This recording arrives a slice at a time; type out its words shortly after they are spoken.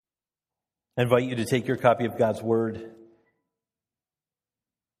I invite you to take your copy of God's Word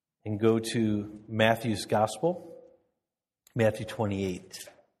and go to Matthew's Gospel, Matthew 28.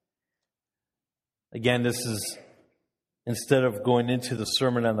 Again, this is, instead of going into the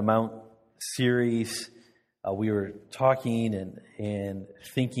Sermon on the Mount series, we were talking and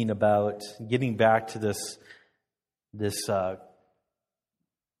thinking about getting back to this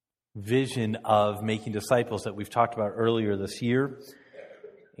vision of making disciples that we've talked about earlier this year.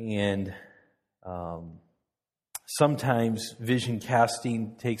 And sometimes vision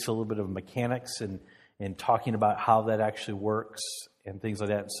casting takes a little bit of mechanics and talking about how that actually works and things like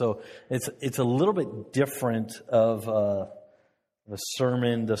that. So it's a little bit different of a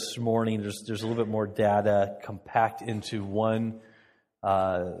sermon this morning. There's a little bit more data compact into one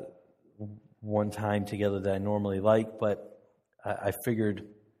time together that I normally like, but I figured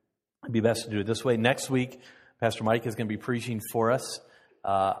it'd be best to do it this way. Next week, Pastor Mike is going to be preaching for us.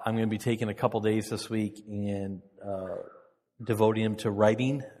 I'm going to be taking a couple days this week and devoting them to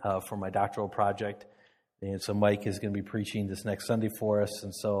writing for my doctoral project. And so Mike is going to be preaching this next Sunday for us.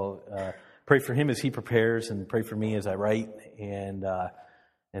 And so pray for him as he prepares, and pray for me as I write. And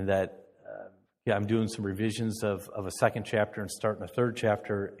that I'm doing some revisions of a second chapter and starting a third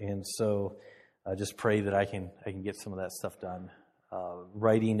chapter. And so just pray that I can get some of that stuff done.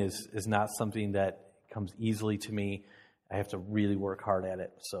 Writing is not something that comes easily to me. I have to really work hard at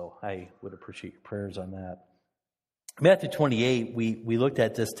it, so I would appreciate your prayers on that. Matthew 28, we looked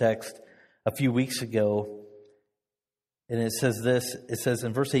at this text a few weeks ago, and it says this. It says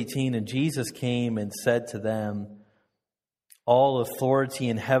in verse 18, "And Jesus came and said to them, 'All authority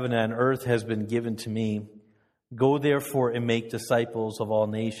in heaven and earth has been given to me. Go therefore and make disciples of all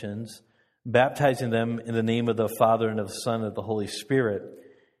nations, baptizing them in the name of the Father and of the Son and of the Holy Spirit,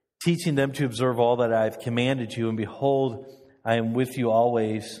 teaching them to observe all that I have commanded you. And behold, I am with you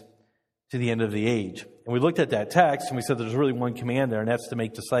always to the end of the age.'" And we looked at that text and we said there's really one command there, and that's to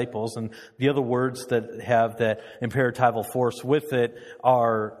make disciples. And the other words that have that imperatival force with it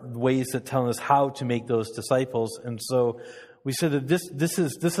are ways that tell us how to make those disciples. And so we said that this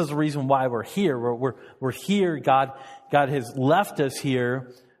is the reason why we're here. We're here. God has left us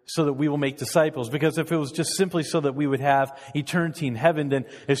here so that we will make disciples. Because if it was just simply so that we would have eternity in heaven, then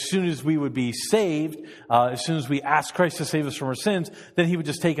as soon as we would be saved, as soon as we ask Christ to save us from our sins, then He would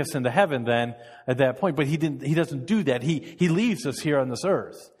just take us into heaven then at that point. But He doesn't do that. He leaves us here on this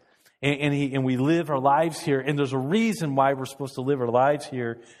earth. And we live our lives here. And there's a reason why we're supposed to live our lives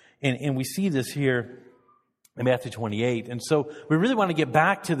here. And we see this here in Matthew 28. And so we really want to get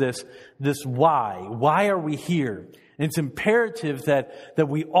back to this why. Why are we here? And it's imperative that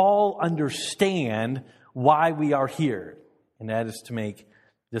we all understand why we are here, and that is to make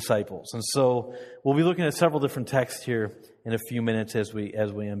disciples. And so we'll be looking at several different texts here in a few minutes as we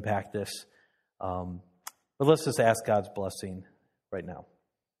unpack this. But let's just ask God's blessing right now.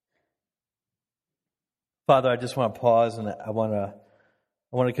 Father, I just want to pause, and I want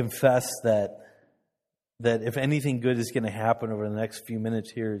to confess that if anything good is going to happen over the next few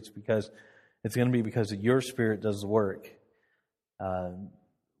minutes here, it's going to be because your Spirit does the work.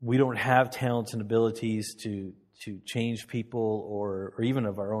 We don't have talents and abilities to change people or even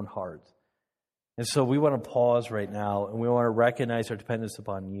of our own hearts. And so we want to pause right now, and we want to recognize our dependence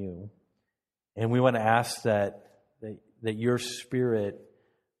upon you. And we want to ask that your Spirit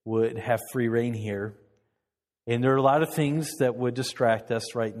would have free reign here. And there are a lot of things that would distract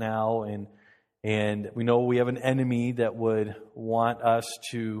us right now. And we know we have an enemy that would want us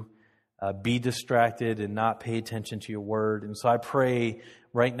to be distracted and not pay attention to your word. And so I pray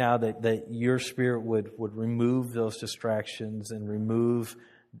right now that your Spirit would remove those distractions and remove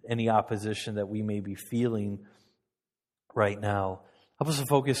any opposition that we may be feeling right now. Help us to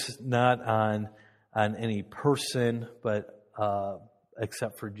focus not on any person, but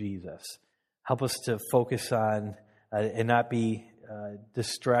except for Jesus. Help us to focus on and not be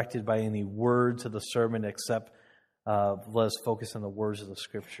distracted by any words of the sermon, except let us focus on the words of the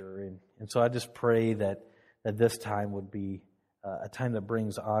Scripture. And so I just pray that this time would be a time that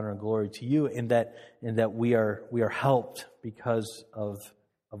brings honor and glory to you, and that we are helped because of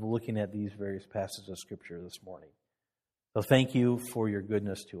looking at these various passages of Scripture this morning. So thank you for your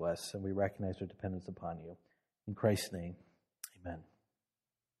goodness to us, and we recognize our dependence upon you. In Christ's name, amen.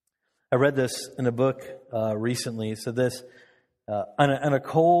 I read this in a book recently. It said this: on a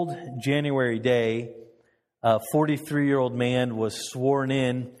cold January day, a 43-year-old man was sworn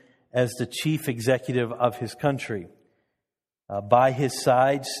in as the chief executive of his country. By his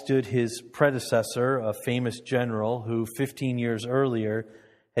side stood his predecessor, a famous general who 15 years earlier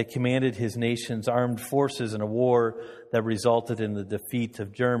had commanded his nation's armed forces in a war that resulted in the defeat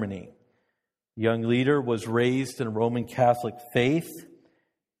of Germany. The young leader was raised in a Roman Catholic faith.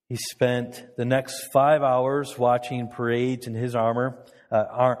 He spent the next 5 hours watching parades in his honor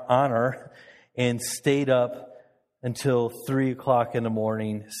and stayed up until 3 o'clock in the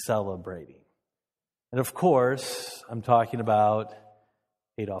morning celebrating. And of course, I'm talking about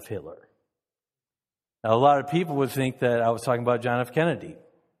Adolf Hitler. Now, a lot of people would think that I was talking about John F. Kennedy.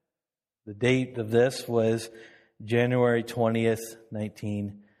 The date of this was January 20th,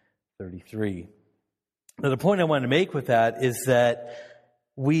 1933. Now, the point I want to make with that is that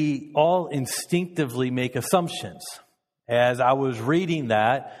we all instinctively make assumptions. As I was reading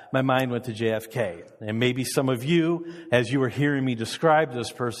that, my mind went to JFK. And maybe some of you, as you were hearing me describe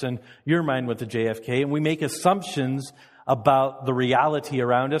this person, your mind went to JFK. And we make assumptions about the reality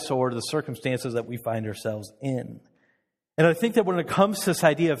around us or the circumstances that we find ourselves in. And I think that when it comes to this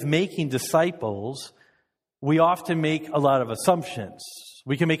idea of making disciples, we often make a lot of assumptions.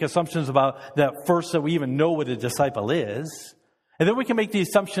 We can make assumptions about that first, that we even know what a disciple is. And then we can make the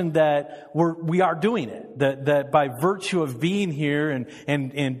assumption that we are doing it. That by virtue of being here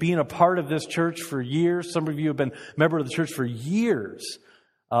and being a part of this church for years, some of you have been a member of the church for years,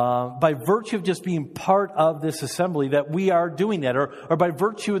 by virtue of just being part of this assembly, that we are doing that, or by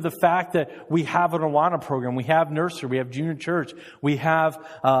virtue of the fact that we have an Awana program, we have nursery, we have junior church, we have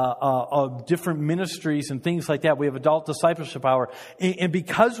different ministries and things like that. We have adult discipleship hour, and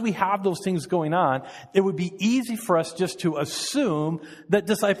because we have those things going on, it would be easy for us just to assume that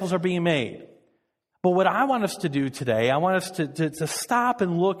disciples are being made. But what I want us to do today, I want us to stop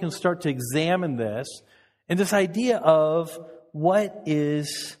and look and start to examine this, and this idea of what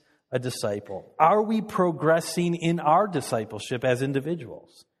is a disciple? Are we progressing in our discipleship as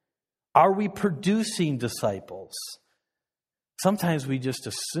individuals? Are we producing disciples? Sometimes we just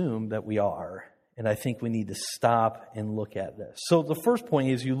assume that we are, and I think we need to stop and look at this. So the first point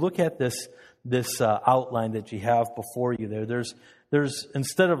is, you look at this outline that you have before you there. There's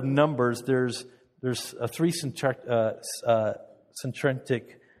instead of numbers, there's a three centric,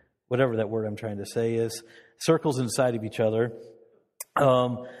 whatever that word I'm trying to say is, circles inside of each other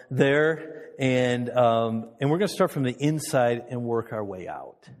there, and we're going to start from the inside and work our way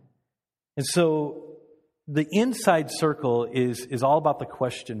out. And so the inside circle is all about the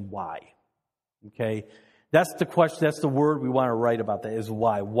question why. Okay, that's the question. That's the word we want to write about. That is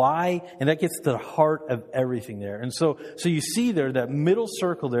why, and that gets to the heart of everything there. And so you see there, that middle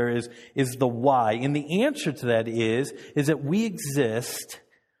circle there is the why, and the answer to that is that we exist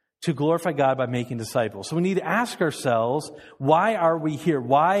to glorify God by making disciples. So we need to ask ourselves, why are we here?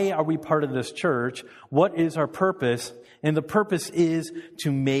 Why are we part of this church? What is our purpose? And the purpose is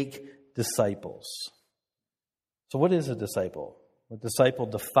to make disciples. So what is a disciple? A disciple,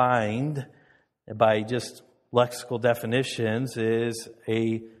 defined by just lexical definitions, is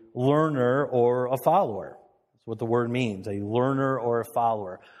a learner or a follower. That's what the word means, a learner or a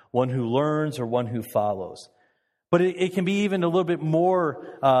follower. One who learns or one who follows. But it can be even a little bit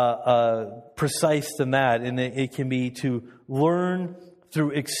more precise than that, and it can be to learn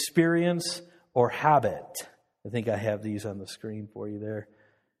through experience or habit. I think I have these on the screen for you there.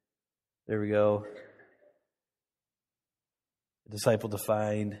 There we go. Disciple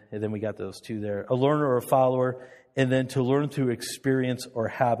defined, and then we got those two there. A learner or a follower, and then to learn through experience or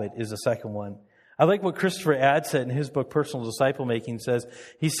habit is the second one. I like what Christopher Adsett in his book, Personal Disciple Making, says.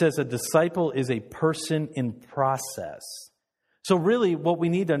 He says a disciple is a person in process. So really what we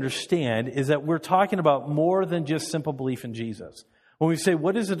need to understand is that we're talking about more than just simple belief in Jesus. When we say,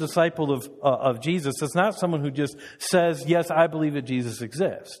 what is a disciple of Jesus? It's not someone who just says, yes, I believe that Jesus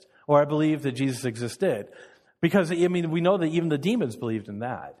exists, or I believe that Jesus existed. Because, we know that even the demons believed in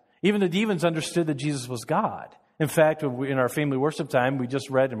that. Even the demons understood that Jesus was God. In fact, in our family worship time, we just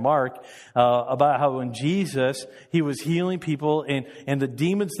read in Mark about how when Jesus, he was healing people, and the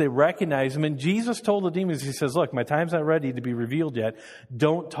demons, they recognized him. And Jesus told the demons, he says, look, my time's not ready to be revealed yet.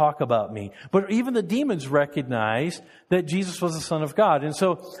 Don't talk about me. But even the demons recognized that Jesus was the Son of God. And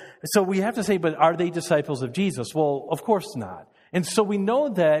so we have to say, but are they disciples of Jesus? Well, of course not. And so we know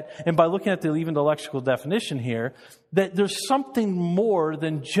that, and by looking at even the lexical definition here, that there's something more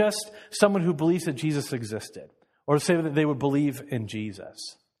than just someone who believes that Jesus existed, or say that they would believe in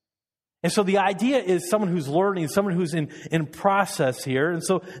Jesus. And so the idea is someone who's learning, someone who's in process here. And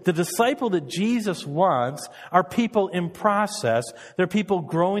so the disciple that Jesus wants are people in process. They're people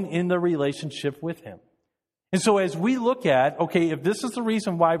growing in their relationship with him. And so as we look at, okay, if this is the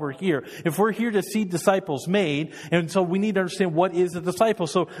reason why we're here, if we're here to see disciples made, and so we need to understand what is a disciple.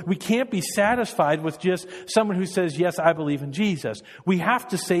 So we can't be satisfied with just someone who says, yes, I believe in Jesus. We have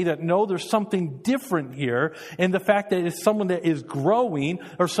to say that, no, there's something different here. And the fact that it's someone that is growing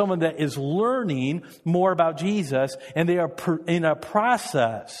or someone that is learning more about Jesus, and they are in a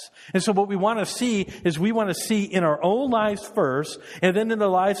process. And so what we want to see is we want to see in our own lives first, and then in the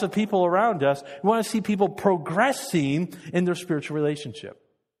lives of people around us, we want to see people progressing in their spiritual relationship.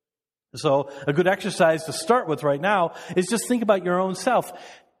 So a good exercise to start with right now is just think about your own self.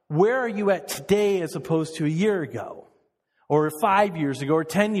 Where are you at today as opposed to a year ago? Or 5 years ago or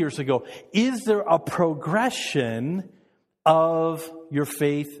 10 years ago? Is there a progression of your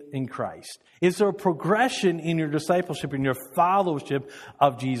faith in Christ? Is there a progression in your discipleship, in your followership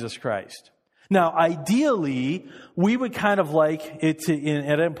of Jesus Christ? Now, ideally, we would kind of like it to, and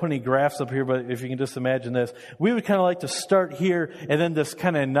I didn't put any graphs up here, but if you can just imagine this, we would kind of like to start here and then this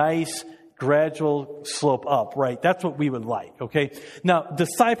kind of nice gradual slope up, right? That's what we would like, okay? Now,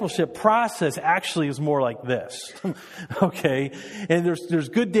 discipleship process actually is more like this, okay? And there's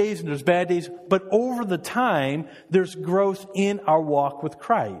good days and there's bad days, but over the time, there's growth in our walk with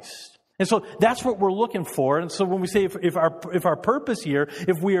Christ. And so that's what we're looking for. And so when we say if our purpose here,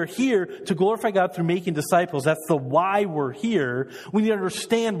 if we are here to glorify God through making disciples, that's the why we're here, we need to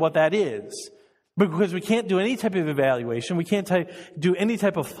understand what that is. Because we can't do any type of evaluation, we can't do any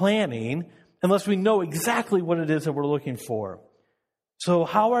type of planning unless we know exactly what it is that we're looking for. So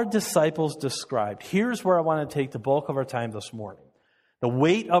how are disciples described? Here's where I want to take the bulk of our time this morning. The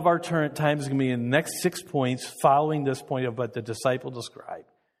weight of our time is going to be in the next 6 points following this point of what the disciple described.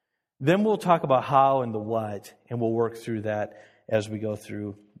 Then we'll talk about how and the what, and we'll work through that as we go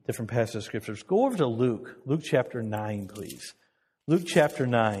through different passages of Scriptures. Go over to Luke chapter 9, please. Luke chapter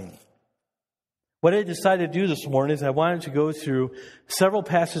 9. What I decided to do this morning is I wanted to go through several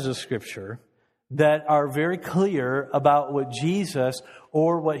passages of Scripture that are very clear about what Jesus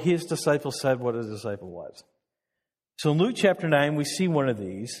or what his disciples said what a disciple was. So in Luke chapter 9, we see one of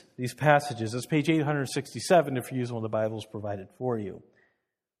these passages. It's page 867 if you're using one of the Bibles provided for you.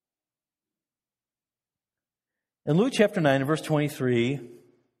 In Luke chapter 9 and verse 23,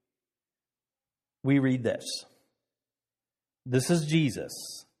 we read this. This is Jesus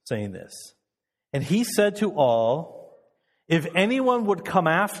saying this. And he said to all, if anyone would come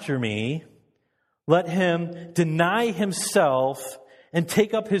after me, let him deny himself and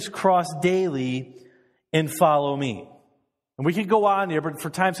take up his cross daily and follow me. And we could go on here, but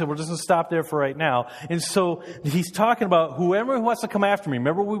for time's sake, we're just going to stop there for right now. And so he's talking about whoever wants to come after me.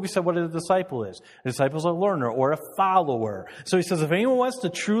 Remember we said what a disciple is. A disciple is a learner or a follower. So he says, if anyone wants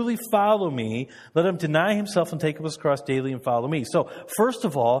to truly follow me, let him deny himself and take up his cross daily and follow me. So first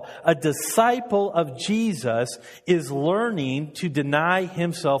of all, a disciple of Jesus is learning to deny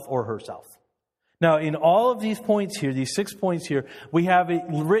himself or herself. Now, in all of these points here, these 6 points here, we have it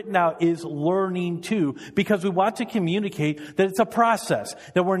written out is learning to, because we want to communicate that it's a process,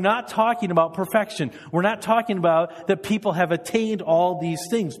 that we're not talking about perfection. We're not talking about that people have attained all these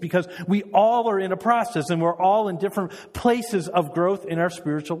things, because we all are in a process and we're all in different places of growth in our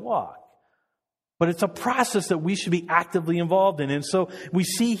spiritual walk. But it's a process that we should be actively involved in. And so we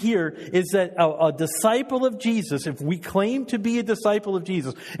see here is that a disciple of Jesus, if we claim to be a disciple of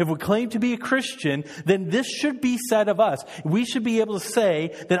Jesus, if we claim to be a Christian, then this should be said of us. We should be able to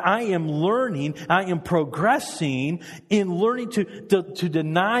say that I am learning, I am progressing in learning to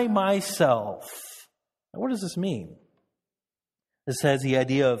deny myself. Now, what does this mean? This has the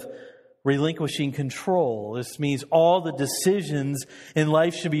idea of relinquishing control. This means all the decisions in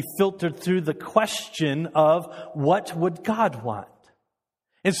life should be filtered through the question of what would God want?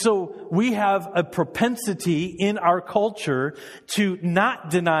 And so we have a propensity in our culture to not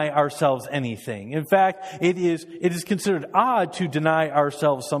deny ourselves anything. In fact, it is considered odd to deny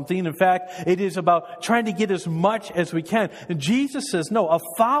ourselves something. In fact, it is about trying to get as much as we can. And Jesus says, no, a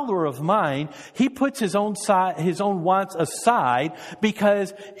follower of mine, he puts his own wants aside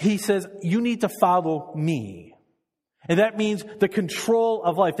because he says, you need to follow me. And that means the control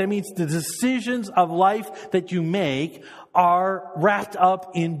of life. That means the decisions of life that you make are wrapped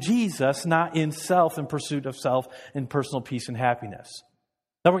up in Jesus, not in self and pursuit of self and personal peace and happiness.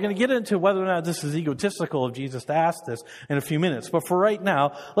 Now, we're going to get into whether or not this is egotistical of Jesus to ask this in a few minutes. But for right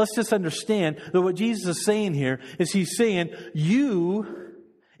now, let's just understand that what Jesus is saying here is he's saying,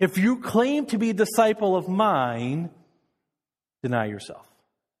 if you claim to be a disciple of mine, deny yourself.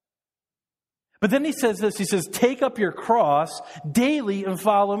 But then he says this, he says, take up your cross daily and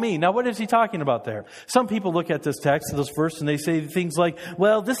follow me. Now, what is he talking about there? Some people look at this text, this verse, and they say things like,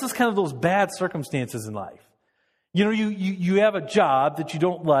 well, this is kind of those bad circumstances in life. You know, you have a job that you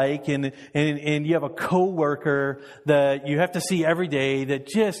don't like, and you have a coworker that you have to see every day that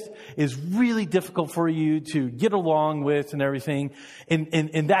just is really difficult for you to get along with and everything.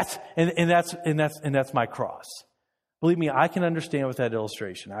 And that's my cross. Believe me, I can understand with that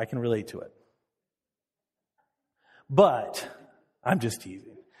illustration. I can relate to it. But I'm just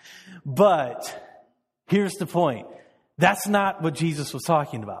teasing. But here's the point. That's not what Jesus was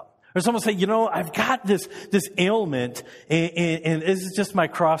talking about. Or someone say, I've got this ailment and this is just my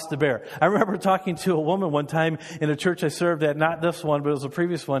cross to bear. I remember talking to a woman one time in a church I served at, not this one, but it was a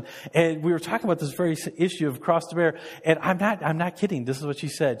previous one. And we were talking about this very issue of cross to bear. And I'm not kidding. This is what she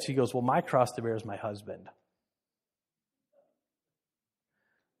said. She goes, well, my cross to bear is my husband.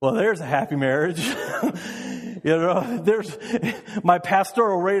 Well, there's a happy marriage. There's my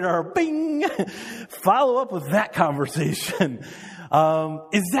pastoral radar, bing, follow up with that conversation.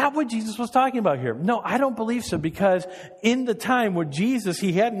 Is that what Jesus was talking about here? No, I don't believe so, because in the time where Jesus,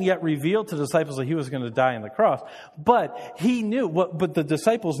 he hadn't yet revealed to the disciples that he was going to die on the cross, but he knew but the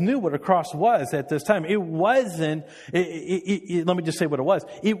disciples knew what a cross was at this time. It wasn't, let me just say what it was.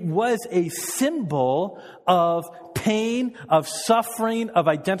 It was a symbol of pain, of suffering, of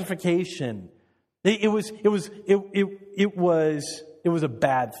identification. It was a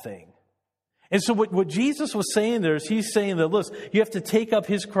bad thing. And so what Jesus was saying there is he's saying that, listen, you have to take up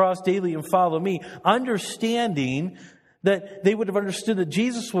his cross daily and follow me, understanding that they would have understood that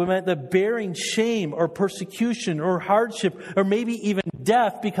Jesus would meant that bearing shame or persecution or hardship or maybe even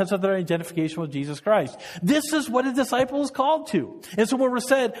death because of their identification with Jesus Christ. This is what a disciple is called to. And so when we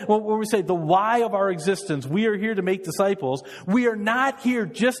say the why of our existence, we are here to make disciples. We are not here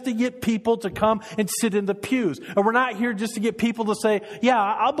just to get people to come and sit in the pews. And we're not here just to get people to say, yeah,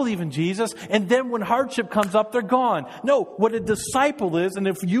 I'll believe in Jesus. And then when hardship comes up, they're gone. No, what a disciple is, and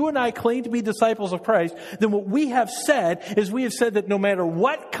if you and I claim to be disciples of Christ, then what we have said is we have said that no matter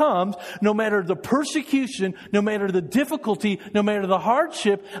what comes, no matter the persecution, no matter the difficulty, no matter the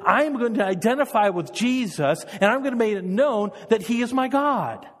hardship, I am going to identify with Jesus and I'm going to make it known that he is my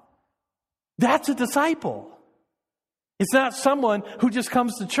God. That's a disciple. It's not someone who just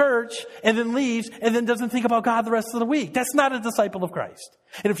comes to church and then leaves and then doesn't think about God the rest of the week. That's not a disciple of Christ.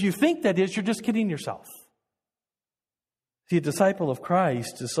 And if you think that is, you're just kidding yourself. See, a disciple of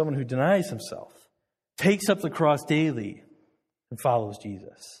Christ is someone who denies himself, takes up the cross daily, and follows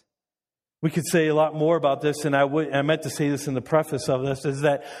Jesus. We could say a lot more about this, and I meant to say this in the preface of this, is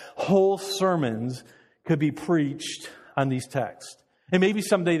that whole sermons could be preached on these texts. And maybe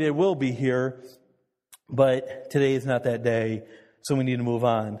someday they will be here, but today is not that day, so we need to move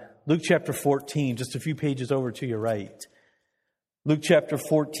on. Luke chapter 14, just a few pages over to your right. Luke chapter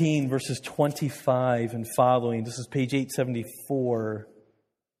 14, verses 25 and following. This is page 874.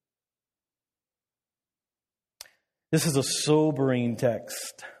 This is a sobering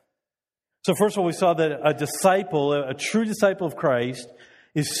text. So first of all, we saw that a disciple, a true disciple of Christ,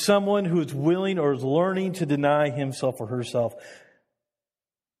 is someone who is willing or is learning to deny himself or herself.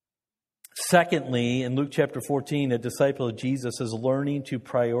 Secondly, in Luke chapter 14, a disciple of Jesus is learning to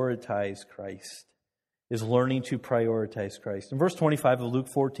prioritize Christ. Is learning to prioritize Christ. In verse 25 of Luke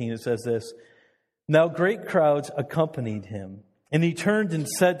 14, it says this, "Now great crowds accompanied him, and he turned and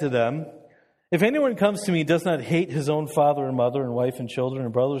said to them, if anyone comes to me and does not hate his own father and mother and wife and children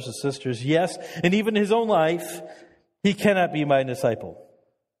and brothers and sisters, yes, and even his own life, he cannot be my disciple.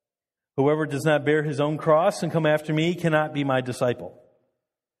 Whoever does not bear his own cross and come after me cannot be my disciple.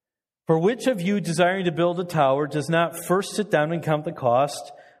 For which of you, desiring to build a tower, does not first sit down and count the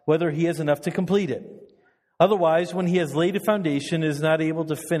cost, whether he has enough to complete it? Otherwise, when he has laid a foundation, is not able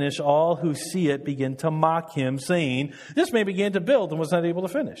to finish, all who see it begin to mock him, saying, this man began to build and was not able to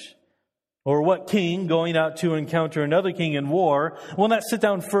finish. Or what king, going out to encounter another king in war, will not sit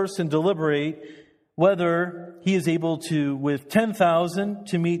down first and deliberate whether he is able to, with 10,000,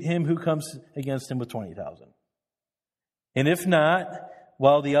 to meet him who comes against him with 20,000? And if not,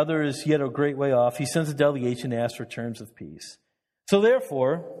 while the other is yet a great way off, he sends a delegation to ask for terms of peace. So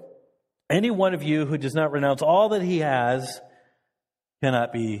therefore, any one of you who does not renounce all that he has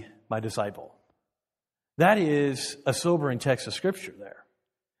cannot be my disciple." That is a sobering text of Scripture there.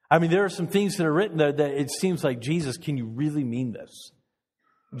 I mean, there are some things that are written there that it seems like, Jesus, can you really mean this?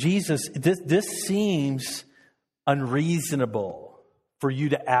 Jesus, this seems unreasonable for you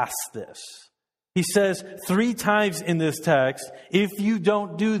to ask this. He says 3 times in this text, if you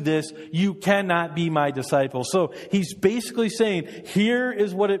don't do this, you cannot be my disciple. So he's basically saying, here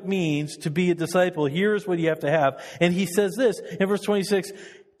is what it means to be a disciple. Here is what you have to have. And he says this in verse 26,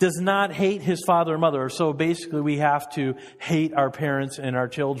 does not hate his father or mother. So basically we have to hate our parents and our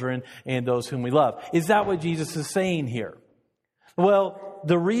children and those whom we love. Is that what Jesus is saying here? Well,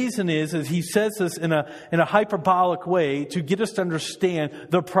 the reason is he says this in a hyperbolic way to get us to understand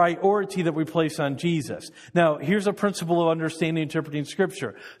the priority that we place on Jesus. Now, here's a principle of understanding and interpreting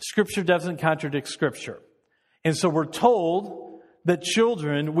Scripture. Scripture doesn't contradict Scripture. And so we're told that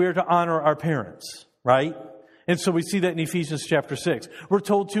children, we're to honor our parents, right? And so we see that in Ephesians chapter 6. We're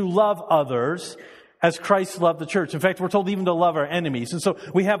told to love others as Christ loved the church. In fact, we're told even to love our enemies. And so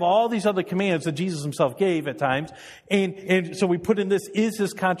we have all these other commands that Jesus himself gave at times. And so we put in this, is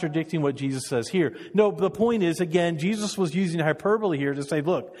this contradicting what Jesus says here? No, the point is, again, Jesus was using hyperbole here to say,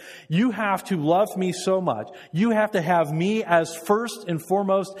 look, you have to love me so much. You have to have me as first and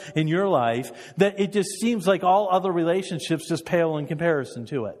foremost in your life that it just seems like all other relationships just pale in comparison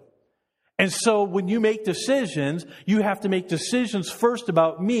to it. And so when you make decisions, you have to make decisions first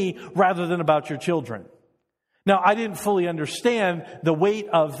about me rather than about your children. Now, I didn't fully understand the weight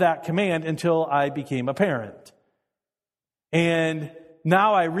of that command until I became a parent. And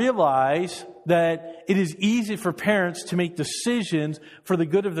now I realize that it is easy for parents to make decisions for the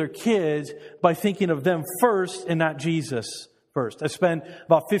good of their kids by thinking of them first and not Jesus first. I spent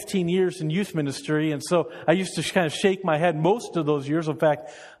about 15 years in youth ministry, and so I used to kind of shake my head most of those years. In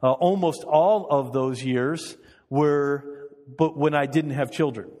fact, almost all of those years were but when I didn't have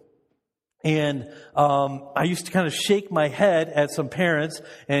children. And I used to kind of shake my head at some parents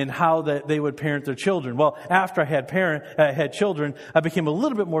and how that they would parent their children. Well, after I had children, I became a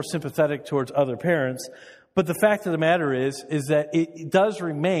little bit more sympathetic towards other parents. But the fact of the matter is that it does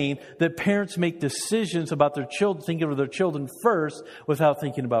remain that parents make decisions about their children, thinking of their children first, without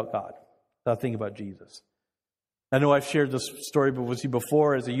thinking about God, without thinking about Jesus. I know I've shared this story with you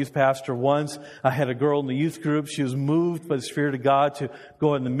before. As a youth pastor once, I had a girl in the youth group. She was moved by the Spirit of God to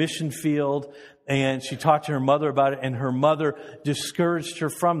go in the mission field, and she talked to her mother about it, and her mother discouraged her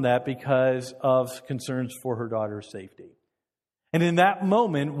from that because of concerns for her daughter's safety. And in that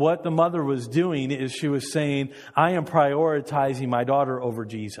moment, what the mother was doing is she was saying, I am prioritizing my daughter over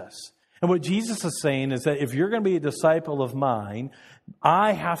Jesus. And what Jesus is saying is that if you're going to be a disciple of mine,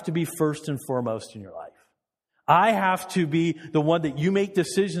 I have to be first and foremost in your life. I have to be the one that you make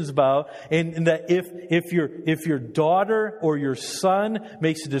decisions about, and that if your daughter or your son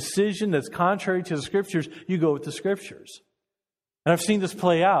makes a decision that's contrary to the Scriptures, you go with the Scriptures. And I've seen this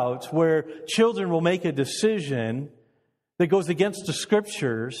play out where children will make a decision that goes against the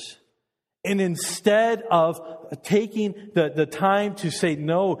Scriptures, and instead of taking the time to say,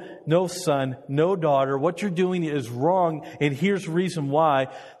 no son, no daughter, what you're doing is wrong, and here's the reason why,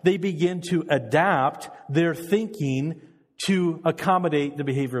 they begin to adapt their thinking to accommodate the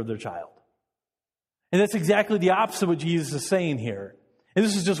behavior of their child. And that's exactly the opposite of what Jesus is saying here. And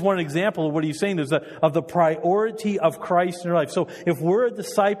this is just one example of what he's saying is of the priority of Christ in your life. So if we're a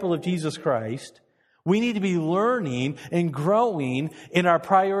disciple of Jesus Christ, we need to be learning and growing in our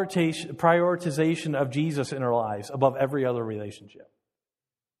prioritization of Jesus in our lives above every other relationship.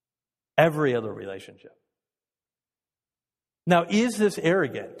 Every other relationship. Now, is this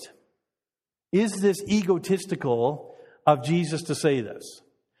arrogant? Is this egotistical of Jesus to say this?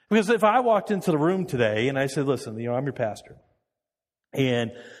 Because if I walked into the room today and I said, listen, I'm your pastor,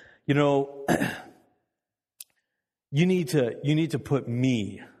 and, you need to put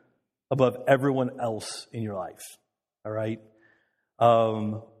me above everyone else in your life. All right?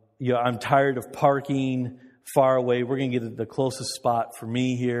 I'm tired of parking far away. We're going to get the closest spot for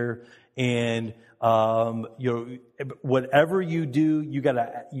me here. And, whatever you do, you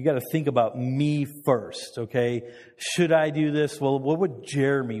gotta think about me first, okay? Should I do this? Well, what would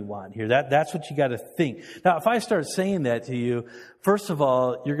Jeremy want here? That's what you gotta think. Now, if I start saying that to you, first of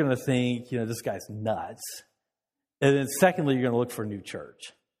all, you're gonna think, this guy's nuts. And then secondly, you're gonna look for a new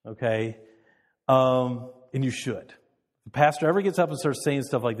church. Okay? And you should. If the pastor ever gets up and starts saying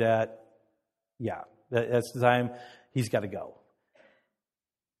stuff like that, that's the time he's got to go.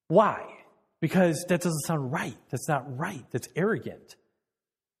 Why? Because that doesn't sound right. That's not right. That's arrogant.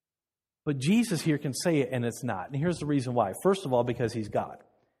 But Jesus here can say it, and it's not. And here's the reason why. First of all, because he's God.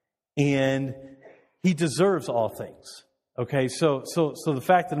 And he deserves all things. Okay, so the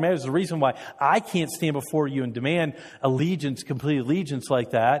fact of the matter is the reason why I can't stand before you and demand complete allegiance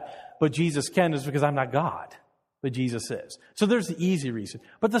like that, but Jesus can, is because I'm not God, but Jesus is. So there's the easy reason.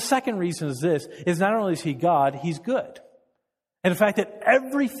 But the second reason is this, is not only is he God, he's good. And the fact that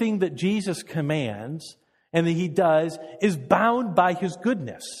everything that Jesus commands and that he does is bound by his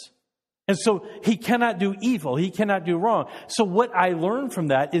goodness. And so he cannot do evil. He cannot do wrong. So what I learned from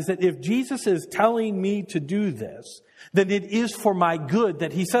that is that if Jesus is telling me to do this, then it is for my good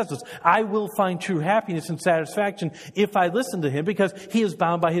that he says this. I will find true happiness and satisfaction if I listen to him, because he is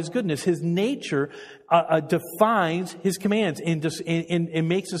bound by his goodness. His nature defines his commands and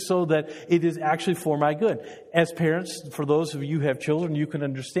makes it so that it is actually for my good. As parents, for those of you who have children, you can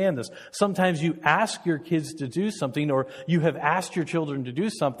understand this. Sometimes you ask your kids to do something, or you have asked your children to do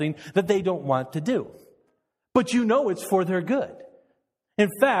something that they don't want to do. But you know it's for their good. In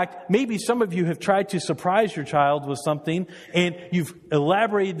fact, maybe some of you have tried to surprise your child with something, and you've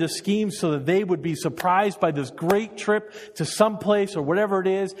elaborated the scheme so that they would be surprised by this great trip to some place or whatever it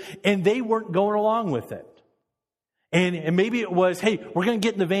is, and they weren't going along with it. And maybe it was, hey, we're going to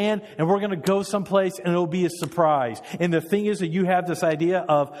get in the van and we're going to go someplace and it'll be a surprise. And the thing is that you have this idea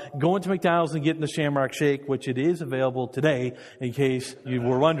of going to McDonald's and getting the Shamrock Shake, which it is available today, in case you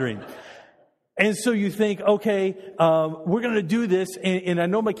were wondering. And so you think, okay, we're going to do this, and I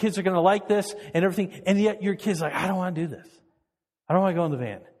know my kids are going to like this and everything, and yet your kid's like, I don't want to do this. I don't want to go in the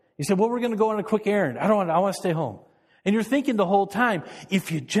van. You say, well, we're going to go on a quick errand. I want to stay home. And you're thinking the whole time,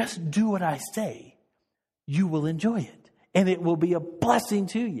 if you just do what I say, you will enjoy it, and it will be a blessing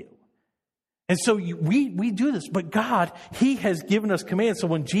to you. And so we do this, but God, he has given us commands. So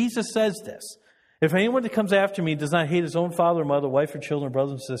when Jesus says this, if anyone that comes after me does not hate his own father or mother, wife or children,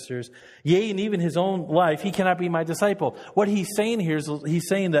 brothers and sisters, yea, and even his own life, he cannot be my disciple. What he's saying here is he's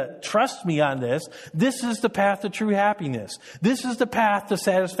saying that trust me on this. This is the path to true happiness. This is the path to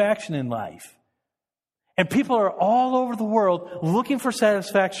satisfaction in life. And people are all over the world looking for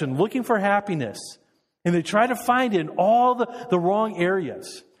satisfaction, looking for happiness. And they try to find it in all the wrong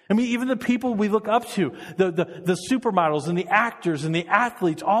areas. I mean, even the people we look up to, the supermodels and the actors and the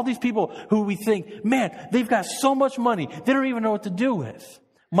athletes, all these people who we think, man, they've got so much money, they don't even know what to do with.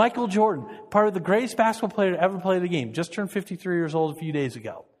 Michael Jordan, part of the greatest basketball player to ever play the game, just turned 53 years old a few days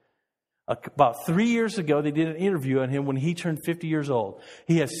ago. About 3 years ago, they did an interview on him when he turned 50 years old.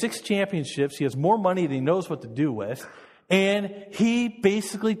 He has 6 championships. He has more money than he knows what to do with. And he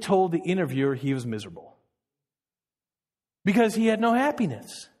basically told the interviewer he was miserable because he had no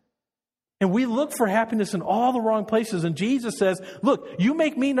happiness. And we look for happiness in all the wrong places. And Jesus says, look, you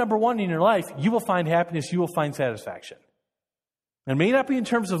make me number one in your life, you will find happiness, you will find satisfaction. And it may not be in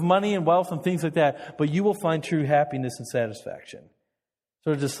terms of money and wealth and things like that, but you will find true happiness and satisfaction.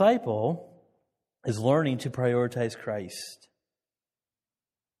 So a disciple is learning to prioritize Christ.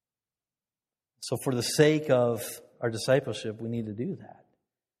 So for the sake of our discipleship, we need to do that.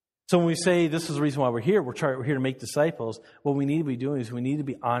 So when we say this is the reason why we're here to make disciples, what we need to be doing is we need to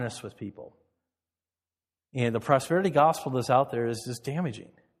be honest with people. And the prosperity gospel that's out there is just damaging.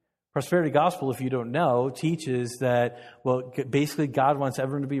 Prosperity gospel, if you don't know, teaches that, well, basically God wants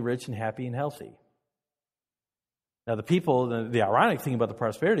everyone to be rich and happy and healthy. Now the ironic thing about the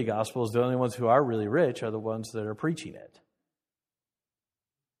prosperity gospel is the only ones who are really rich are the ones that are preaching it.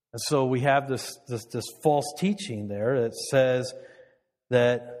 And so we have this false teaching there that says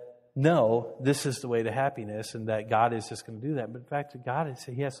that, no, this is the way to happiness and that God is just going to do that. But in fact,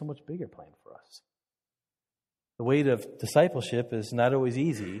 he has so much bigger plan for us. The way of discipleship is not always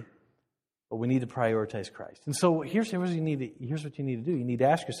easy, but we need to prioritize Christ. And so here's what you need to do. You need to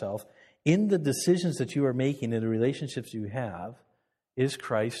ask yourself, in the decisions that you are making, in the relationships you have, is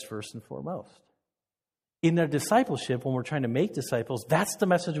Christ first and foremost? In our discipleship, when we're trying to make disciples, that's the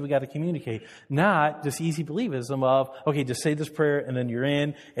message we got to communicate. Not this easy believism of, okay, just say this prayer and then you're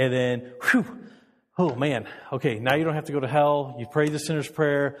in, and then, whew, oh man, okay, now you don't have to go to hell. You pray the sinner's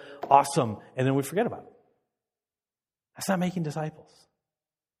prayer, awesome, and then we forget about it. That's not making disciples.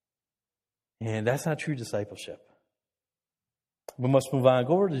 And that's not true discipleship. We must move on.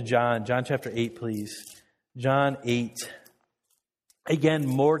 Go over to John chapter 8, please. John 8. Again,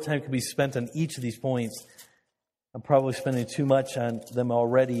 more time could be spent on each of these points. I'm probably spending too much on them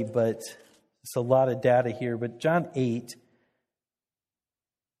already, but it's a lot of data here. But John 8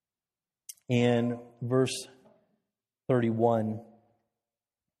 and verse 31.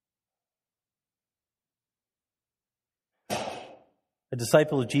 A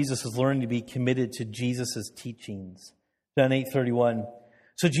disciple of Jesus is learning to be committed to Jesus' teachings. John 8:31.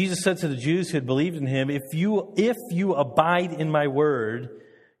 So Jesus said to the Jews who had believed in him, if you abide in my word,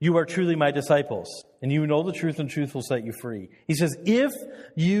 you are truly my disciples, and you know the truth, and truth will set you free. He says, if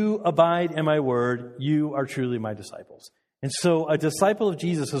you abide in my word, you are truly my disciples. And so a disciple of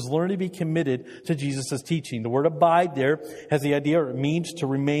Jesus has learned to be committed to Jesus' teaching. The word abide there has the idea, or it means to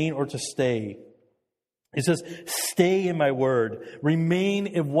remain or to stay. It says, stay in my word. Remain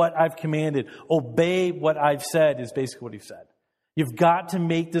in what I've commanded. Obey what I've said is basically what he said. You've got to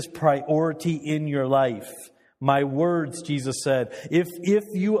make this priority in your life. My words, Jesus said. If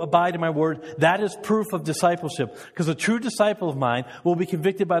you abide in my word, that is proof of discipleship. Because a true disciple of mine will be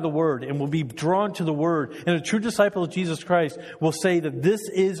convicted by the word and will be drawn to the word. And a true disciple of Jesus Christ will say that this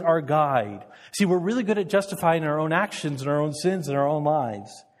is our guide. See, we're really good at justifying our own actions and our own sins and our own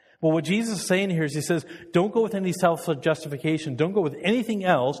lives. Well, what Jesus is saying here is he says, don't go with any self-justification. Don't go with anything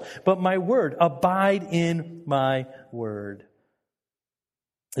else but my word. Abide in my word.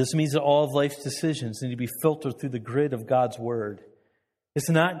 This means that all of life's decisions need to be filtered through the grid of God's word. It's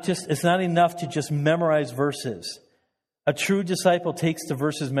not enough to just memorize verses. A true disciple takes the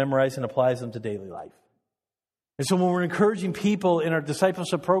verses memorized and applies them to daily life. And so when we're encouraging people in our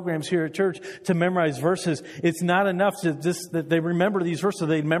discipleship programs here at church to memorize verses, it's not enough that they remember these verses,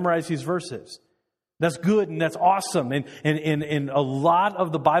 they memorize these verses. That's good and that's awesome. And a lot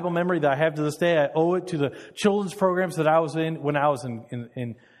of the Bible memory that I have to this day, I owe it to the children's programs that I was in when I was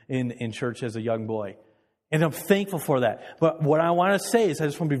in church as a young boy. And I'm thankful for that. But what I want to say is I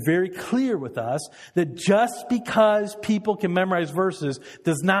just want to be very clear with us that just because people can memorize verses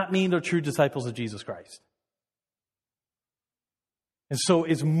does not mean they're true disciples of Jesus Christ. And so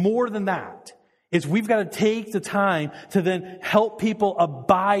it's more than that. We've got to take the time to then help people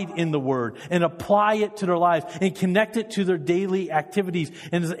abide in the Word and apply it to their lives and connect it to their daily activities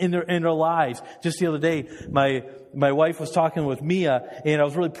in their lives. Just the other day, my wife was talking with Mia, and I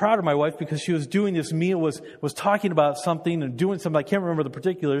was really proud of my wife because she was doing this. Mia was talking about something and doing something. I can't remember the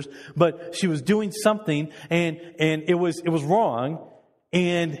particulars, but she was doing something, and it was wrong.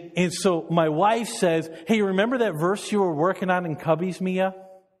 And so my wife says, "Hey, remember that verse you were working on in Cubbies, Mia?"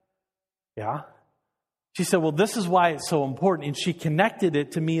 Yeah. She said, "Well, this is why it's so important." And she connected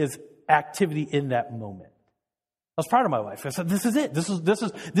it to Mia's activity in that moment. I was proud of my wife. I said, "This is it. This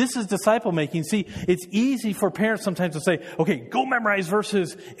is disciple making." See, it's easy for parents sometimes to say, "Okay, go memorize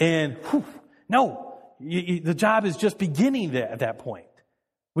verses," and no, the job is just beginning at that point.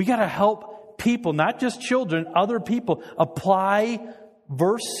 We got to help people, not just children, other people apply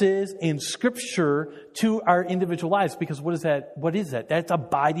verses in Scripture to our individual lives. Because what is that? That's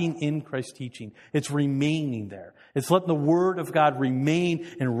abiding in Christ's teaching. It's remaining there. It's letting the Word of God remain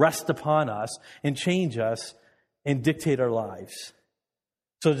and rest upon us and change us and dictate our lives.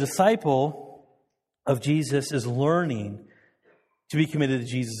 So a disciple of Jesus is learning to be committed to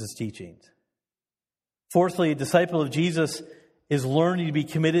Jesus' teachings. Fourthly, a disciple of Jesus is learning to be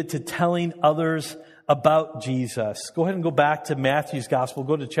committed to telling others about Jesus. Go ahead and go back to Matthew's Gospel.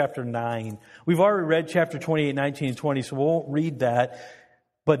 Go to chapter 9. We've already read chapter 28, 19, and 20, so we won't read that.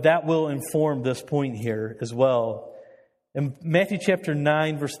 But that will inform this point here as well. In Matthew chapter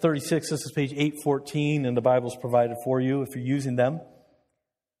 9, verse 36, this is page 814, and the Bible's provided for you if you're using them.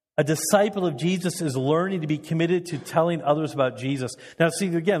 A disciple of Jesus is learning to be committed to telling others about Jesus. Now, see,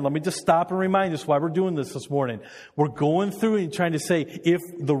 again, let me just stop and remind us why we're doing this morning. We're going through and trying to say, if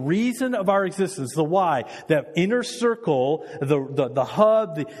the reason of our existence, the why, that inner circle, the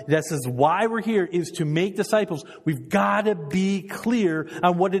hub, that says why we're here is to make disciples, we've got to be clear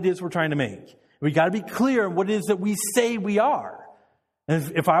on what it is we're trying to make. We've got to be clear on what it is that we say we are.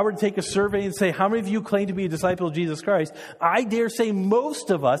 And if I were to take a survey and say, how many of you claim to be a disciple of Jesus Christ? I dare say most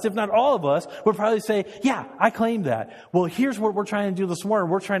of us, if not all of us, would probably say, yeah, I claim that. Well, here's what we're trying to do this morning.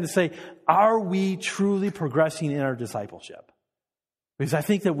 We're trying to say, are we truly progressing in our discipleship? Because I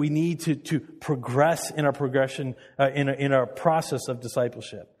think that we need to progress in our progression, in our process of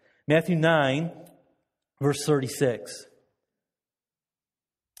discipleship. Matthew 9, verse 36.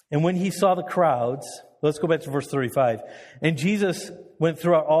 And when he saw the crowds, let's go back to verse 35. And Jesus went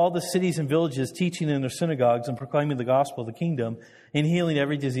throughout all the cities and villages, teaching in their synagogues and proclaiming the gospel of the kingdom and healing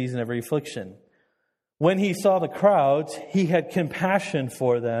every disease and every affliction. When he saw the crowds, he had compassion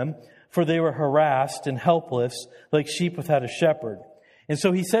for them, for they were harassed and helpless, like sheep without a shepherd. And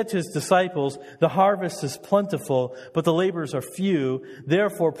so he said to his disciples, the harvest is plentiful, but the laborers are few.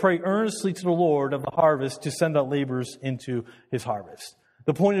 Therefore, pray earnestly to the Lord of the harvest to send out laborers into his harvest.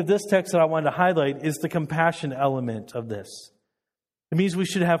 The point of this text that I wanted to highlight is the compassion element of this. It means we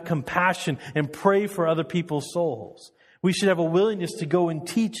should have compassion and pray for other people's souls. We should have a willingness to go and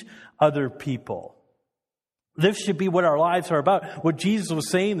teach other people. This should be what our lives are about. What Jesus was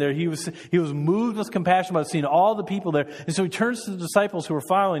saying there, he was moved with compassion about seeing all the people there. And so he turns to the disciples who were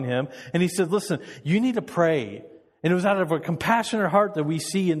following him and he said, listen, you need to pray. And it was out of a compassionate heart that we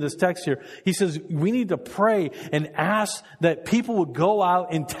see in this text here. He says, we need to pray and ask that people would go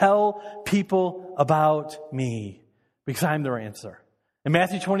out and tell people about me because I'm their answer. In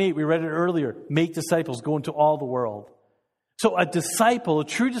Matthew 28, we read it earlier, make disciples, go into all the world. So a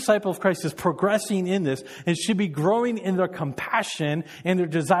true disciple of Christ is progressing in this and should be growing in their compassion and their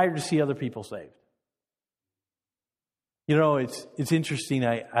desire to see other people saved. You know, it's interesting.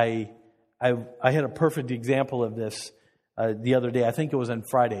 I had a perfect example of this the other day. I think it was on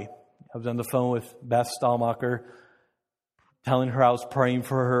Friday. I was on the phone with Beth Stallmacher, telling her I was praying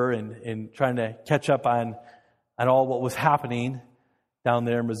for her and trying to catch up on all what was happening down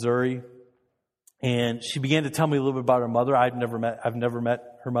there in Missouri. And she began to tell me a little bit about her mother. I've never met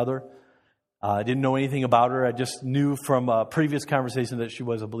her mother. I didn't know anything about her. I just knew from a previous conversation that she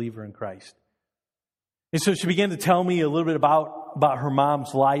was a believer in Christ. And so she began to tell me a little bit about her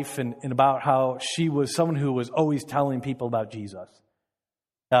mom's life and about how she was someone who was always telling people about Jesus.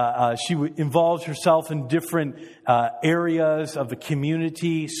 She involved herself in different areas of the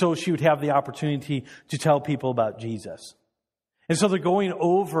community so she would have the opportunity to tell people about Jesus. And so they're going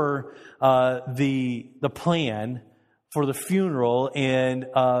over the plan for the funeral, and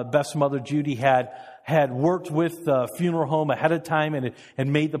Beth's mother Judy had worked with the funeral home ahead of time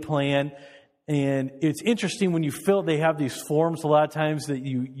and made the plan. And it's interesting when they have these forms a lot of times that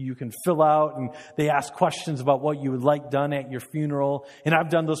you can fill out, and they ask questions about what you would like done at your funeral. And I've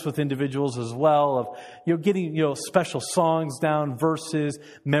done this with individuals as well, of getting special songs down, verses,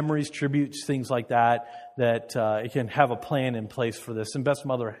 memories, tributes, things like that it can have a plan in place for this. And Beth's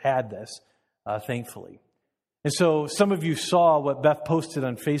mother had this, thankfully. And so some of you saw what Beth posted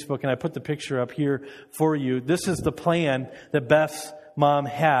on Facebook, and I put the picture up here for you. This is the plan that Beth's mom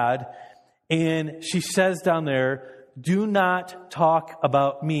had. And she says down there, "Do not talk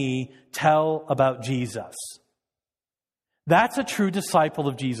about me, tell about Jesus." That's a true disciple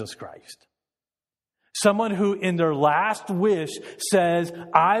of Jesus Christ. Someone who in their last wish says,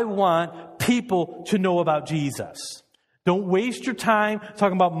 "I want people to know about Jesus. Don't waste your time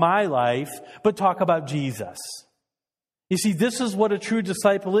talking about my life, but talk about Jesus." You see, this is what a true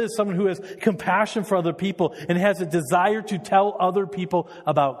disciple is. Someone who has compassion for other people and has a desire to tell other people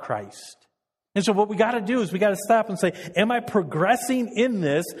about Christ. And so what we got to do is we got to stop and say, am I progressing in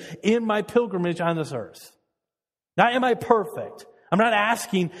this in my pilgrimage on this earth? Not am I perfect? I'm not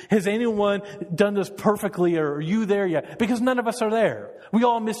asking, has anyone done this perfectly, or are you there yet? Because none of us are there. We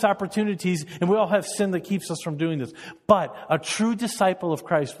all miss opportunities, and we all have sin that keeps us from doing this. But a true disciple of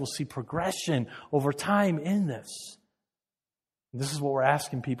Christ will see progression over time in this. And this is what we're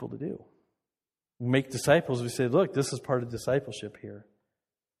asking people to do. We make disciples. We say, look, this is part of discipleship here.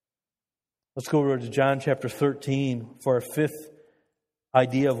 Let's go over to John chapter 13 for our fifth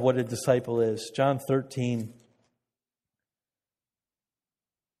idea of what a disciple is. John 13.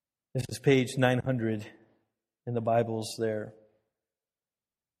 This is page 900 in the Bibles there.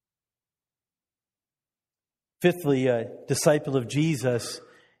 Fifthly, a disciple of Jesus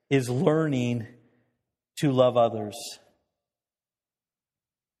is learning to love others.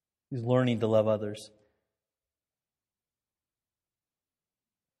 He's learning to love others.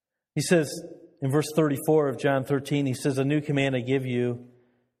 He says in verse 34 of John 13, he says, "A new command I give you,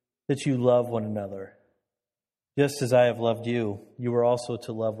 that you love one another. Just as I have loved you, you are also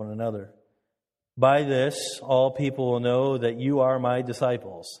to love one another. By this, all people will know that you are my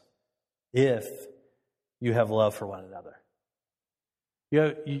disciples, if you have love for one another."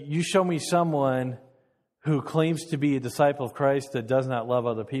 You show me someone who claims to be a disciple of Christ that does not love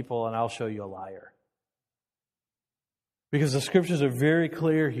other people, and I'll show you a liar. Because the scriptures are very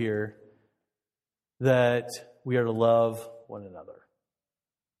clear here that we are to love one another.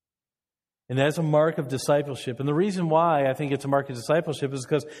 And that's a mark of discipleship. And the reason why I think it's a mark of discipleship is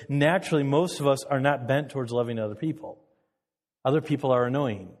because naturally most of us are not bent towards loving other people. Other people are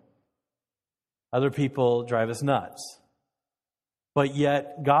annoying. Other people drive us nuts. But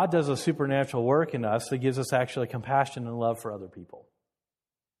yet God does a supernatural work in us that gives us actually compassion and love for other people.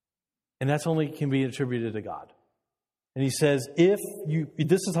 And that's only can be attributed to God. And he says, this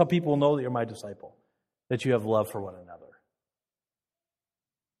is how people will know that you're my disciple, that you have love for one another.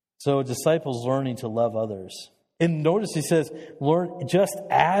 So a disciple's learning to love others. And notice he says, learn just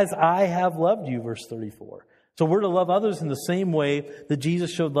as I have loved you, verse 34. So we're to love others in the same way that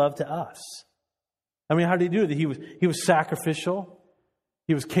Jesus showed love to us. I mean, how did he do it? He was sacrificial.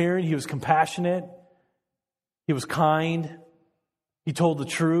 He was caring. He was compassionate. He was kind. He told the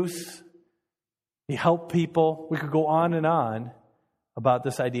truth. He helped people. We could go on and on about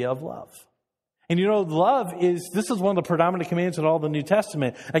this idea of love. And this is one of the predominant commands in all the New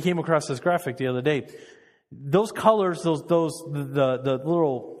Testament. I came across this graphic the other day. Those colors, the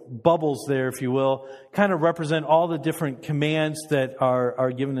little bubbles there, if you will, kind of represent all the different commands that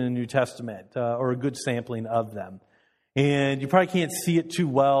are given in the New Testament, or a good sampling of them. And you probably can't see it too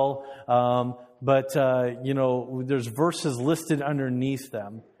well, but there's verses listed underneath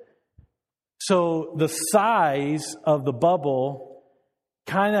them. So the size of the bubble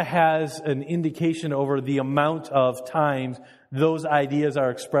kind of has an indication over the amount of times those ideas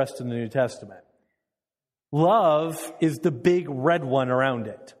are expressed in the New Testament. Love is the big red one around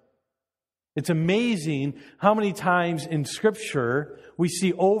it. It's amazing how many times in Scripture we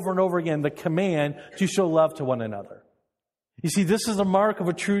see over and over again the command to show love to one another. You see, this is a mark of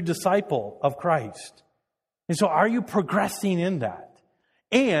a true disciple of Christ. And so are you progressing in that?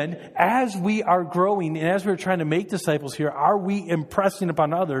 And as we are growing and as we're trying to make disciples here, are we impressing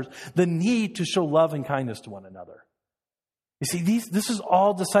upon others the need to show love and kindness to one another? You see, this is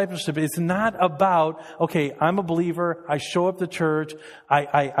all discipleship. It's not about, okay, I'm a believer, I show up to church,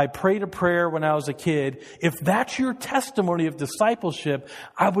 I prayed a prayer when I was a kid. If that's your testimony of discipleship,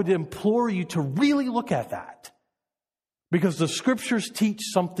 I would implore you to really look at that. Because the Scriptures teach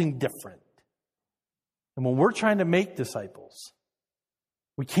something different. And when we're trying to make disciples,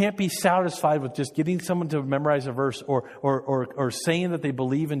 we can't be satisfied with just getting someone to memorize a verse or saying that they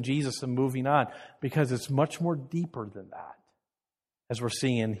believe in Jesus and moving on, because it's much more deeper than that, as we're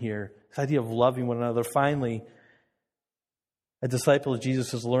seeing here. This idea of loving one another. Finally, a disciple of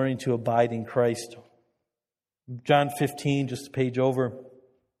Jesus is learning to abide in Christ. John 15, just a page over,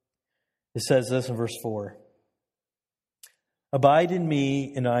 it says this in verse 4. Abide in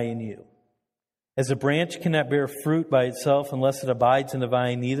me and I in you. As a branch cannot bear fruit by itself unless it abides in the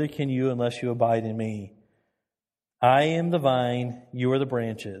vine, neither can you unless you abide in me. I am the vine, you are the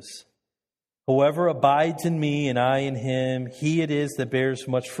branches. Whoever abides in me and I in him, he it is that bears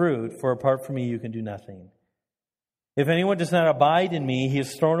much fruit, for apart from me you can do nothing. If anyone does not abide in me, he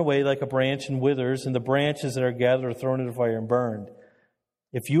is thrown away like a branch and withers, and the branches that are gathered are thrown into the fire and burned.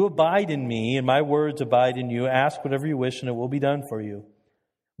 If you abide in me and my words abide in you, ask whatever you wish and it will be done for you.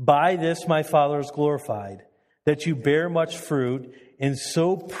 By this my Father is glorified, that you bear much fruit and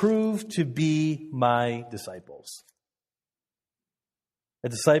so prove to be my disciples. A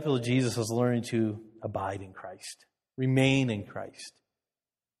disciple of Jesus is learning to abide in Christ, remain in Christ,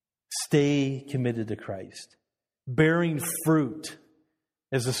 stay committed to Christ, bearing fruit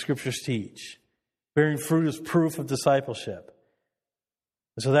as the Scriptures teach. Bearing fruit is proof of discipleship.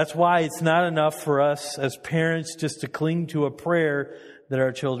 So that's why it's not enough for us as parents just to cling to a prayer that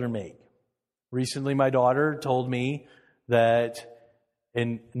our children make. Recently, my daughter told me that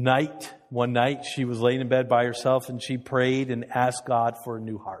one night she was laying in bed by herself and she prayed and asked God for a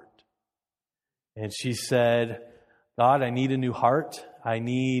new heart. And she said, God, I need a new heart. I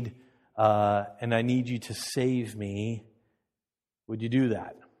need you to save me. Would you do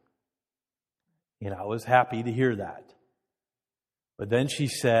that? And I was happy to hear that. But then she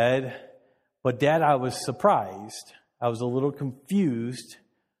said, but Dad, I was surprised. I was a little confused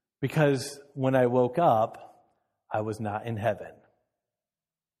because when I woke up, I was not in heaven.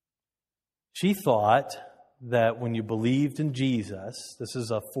 She thought that when you believed in Jesus, this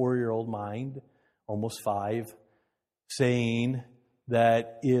is a 4-year-old mind, almost 5, saying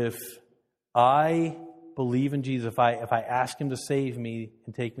that if I believe in Jesus, if I ask him to save me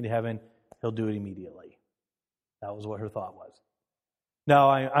and take me to heaven, he'll do it immediately. That was what her thought was.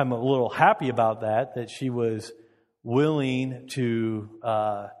 Now, I'm a little happy about that she was willing to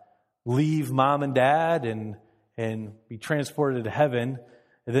leave Mom and Dad and be transported to heaven.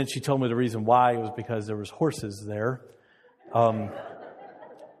 And then she told me the reason why was because there was horses there. So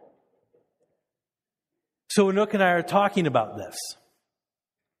Anouk and I are talking about this.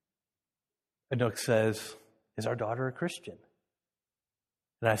 Anouk says, is our daughter a Christian?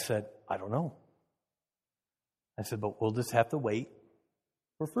 And I said, I don't know. I said, but we'll just have to wait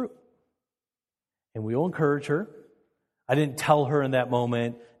for fruit. And we will encourage her. I didn't tell her in that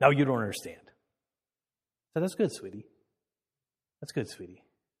moment, now you don't understand. I said, that's good, sweetie. That's good, sweetie.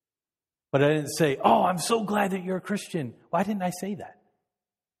 But I didn't say, oh, I'm so glad that you're a Christian. Why didn't I say that?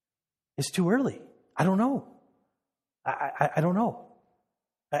 It's too early. I don't know. I don't know.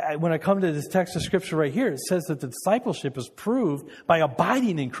 When I come to this text of Scripture right here, it says that the discipleship is proved by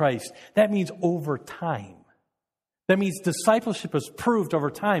abiding in Christ. That means over time. That means discipleship is proved over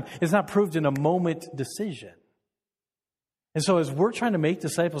time. It's not proved in a moment decision. And so as we're trying to make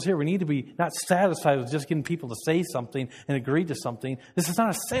disciples here, we need to be not satisfied with just getting people to say something and agree to something. This is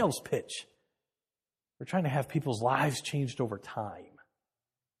not a sales pitch. We're trying to have people's lives changed over time.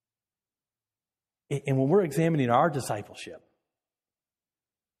 And when we're examining our discipleship,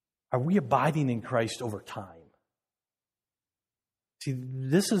 are we abiding in Christ over time? See,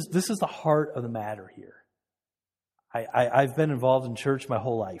 this is the heart of the matter here. I've been involved in church my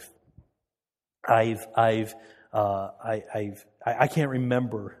whole life. I've I can't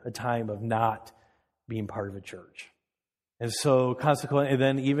remember a time of not being part of a church. And so consequently, and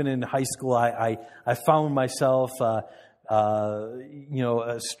then even in high school, I found myself,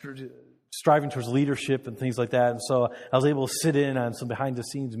 striving towards leadership and things like that. And so I was able to sit in on some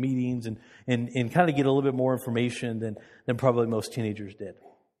behind-the-scenes meetings and kind of get a little bit more information than probably most teenagers did.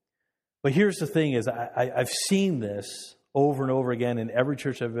 But here's the thing is I've seen this over and over again in every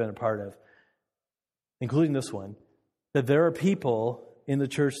church I've been a part of, including this one, that there are people in the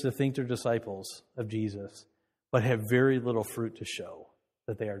church that think they're disciples of Jesus, but have very little fruit to show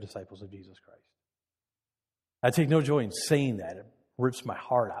that they are disciples of Jesus Christ. I take no joy in saying that. It rips my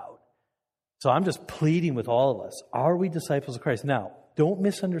heart out. So I'm just pleading with all of us. Are we disciples of Christ? Now, don't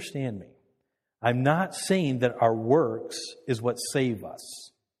misunderstand me. I'm not saying that our works is what save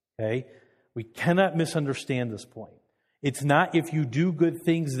us. Okay? We cannot misunderstand this point. It's not if you do good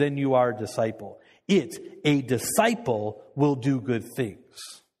things, then you are a disciple. It's a disciple will do good things.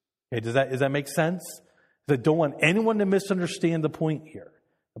 Okay, does that make sense? I don't want anyone to misunderstand the point here.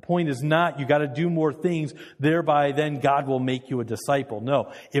 The point is not you got to do more things, thereby then God will make you a disciple.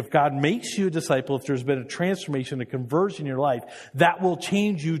 No, if God makes you a disciple, if there's been a transformation, a conversion in your life, that will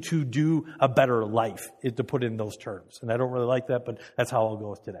change you to do a better life, to put in those terms. And I don't really like that, but that's how I'll go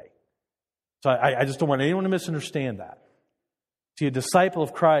with today. So I just don't want anyone to misunderstand that. See, a disciple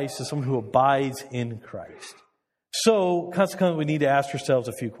of Christ is someone who abides in Christ. So, consequently, we need to ask ourselves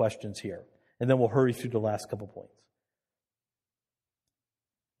a few questions here, and then we'll hurry through the last couple points.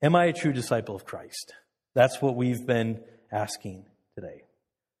 Am I a true disciple of Christ? That's what we've been asking today.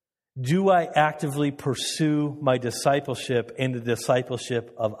 Do I actively pursue my discipleship and the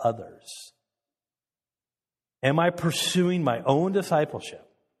discipleship of others? Am I pursuing my own discipleship,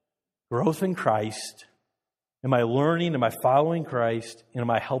 growth in Christ? Am I learning? Am I following Christ? And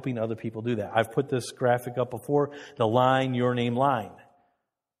am I helping other people do that? I've put this graphic up before, the line, your name line.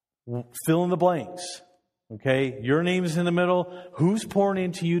 Fill in the blanks. Okay, your name is in the middle. Who's pouring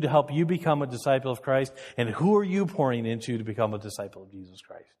into you to help you become a disciple of Christ? And who are you pouring into to become a disciple of Jesus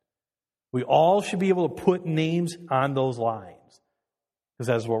Christ? We all should be able to put names on those lines, because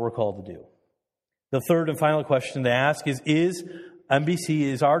that's what we're called to do. The third and final question to ask is MBC,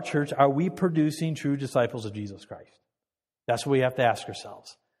 is our church, are we producing true disciples of Jesus Christ? That's what we have to ask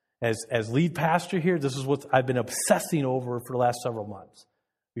ourselves. As lead pastor here, this is what I've been obsessing over for the last several months.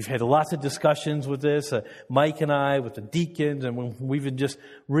 We've had lots of discussions with this, Mike and I, with the deacons, and we've been just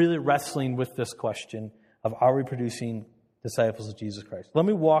really wrestling with this question of are we producing disciples of Jesus Christ? Let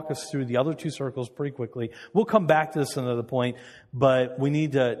me walk us through the other two circles pretty quickly. We'll come back to this at another point, but we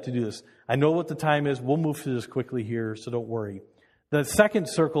need to do this. I know what the time is. We'll move through this quickly here, so don't worry. The second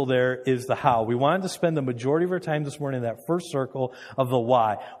circle there is the how. We wanted to spend the majority of our time this morning in that first circle of the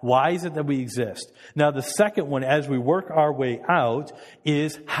why. Why is it that we exist? Now, the second one, as we work our way out,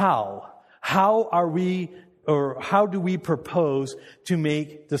 is how. How are we, or how do we propose to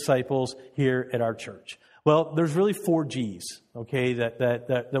make disciples here at our church? Well, there's really 4 G's, okay,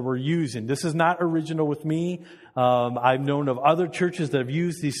 that we're using. This is not original with me. I've known of other churches that have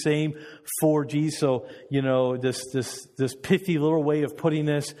used these same 4 G's. So, this pithy little way of putting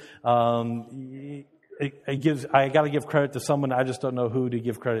this, I got to give credit to someone. I just don't know who to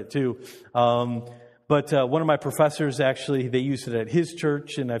give credit to. But one of my professors, actually, they used it at his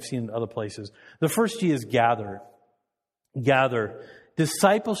church, and I've seen it other places. The first G is gather. Gather.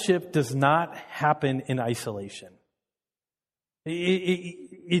 Discipleship does not happen in isolation.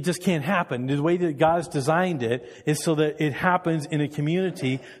 It just can't happen. The way that God's designed it is so that it happens in a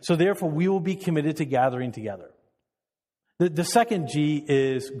community. So therefore, we will be committed to gathering together. The second G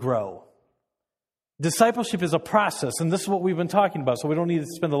is grow. Discipleship is a process, and this is what we've been talking about, so we don't need to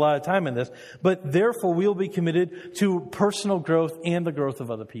spend a lot of time on this. But therefore, we'll be committed to personal growth and the growth of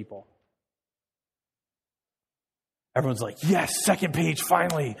other people. Everyone's like, yes, second page,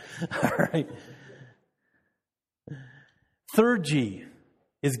 finally. All right. Third G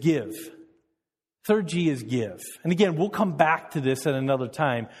is give. Third G is give. And again, we'll come back to this at another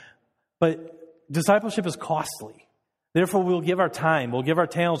time. But discipleship is costly. Therefore, we'll give our time, we'll give our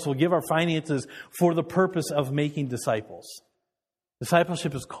talents, we'll give our finances for the purpose of making disciples.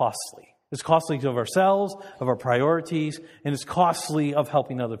 Discipleship is costly. It's costly of ourselves, of our priorities, and it's costly of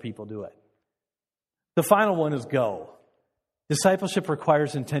helping other people do it. The final one is go. Discipleship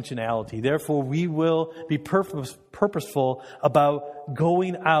requires intentionality. Therefore, we will be purposeful about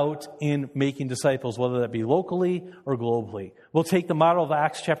going out and making disciples, whether that be locally or globally. We'll take the model of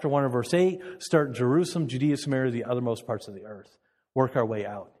Acts chapter 1 and verse 8, start in Jerusalem, Judea, Samaria, the othermost parts of the earth. Work our way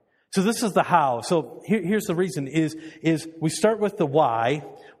out. So this is the how. So here's the reason is we start with the why.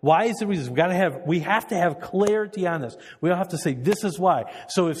 Why is the reason? We have to have clarity on this. We don't have to say, this is why.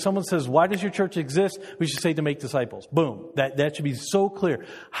 So if someone says, why does your church exist? We should say, to make disciples. Boom. That should be so clear.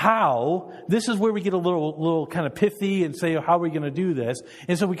 How? This is where we get a little kind of pithy and say, how are we going to do this?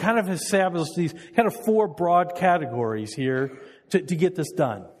 And so we kind of establish these kind of 4 broad categories here to get this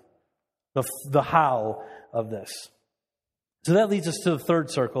done. The how of this. So that leads us to the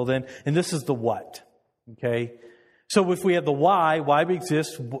third circle then, and this is the what. Okay? So if we have the why we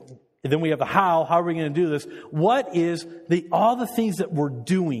exist, and then we have the how are we going to do this? What is all the things that we're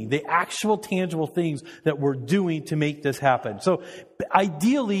doing, the actual tangible things that we're doing to make this happen? So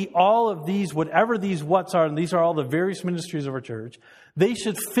ideally, all of these, whatever these whats are, and these are all the various ministries of our church, they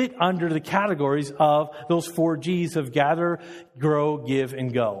should fit under the categories of those 4 G's of gather, grow, give,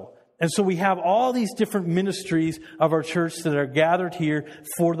 and go. And so we have all these different ministries of our church that are gathered here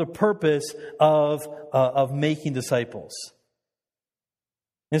for the purpose of making disciples.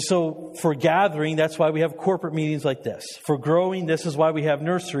 And so for gathering, that's why we have corporate meetings like this. For growing, this is why we have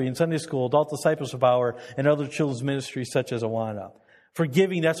nursery and Sunday school, adult discipleship hour, and other children's ministries such as Awana. For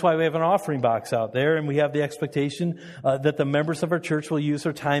giving, that's why we have an offering box out there, and we have the expectation that the members of our church will use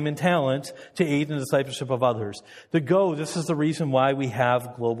their time and talent to aid in the discipleship of others. The go, this is the reason why we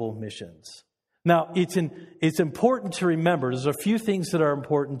have global missions. Now, it's important to remember, there's a few things that are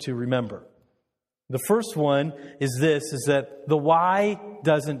important to remember. The first one is that the why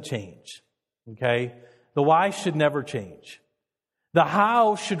doesn't change, okay? The why should never change. The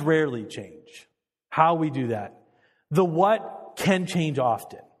how should rarely change, how we do that. The what can change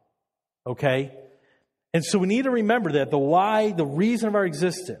often, okay? And so we need to remember that the why, the reason of our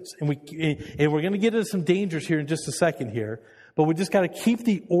existence, and we're going to get into some dangers here in just a second here, but we just got to keep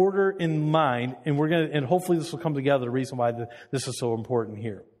the order in mind, and hopefully this will come together, the reason why this is so important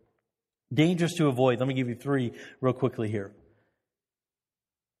here. Dangers to avoid. Let me give you 3 real quickly here.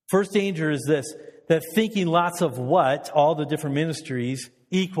 First danger is this, that thinking lots of what, all the different ministries,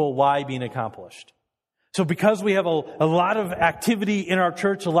 equal why being accomplished. So because we have a lot of activity in our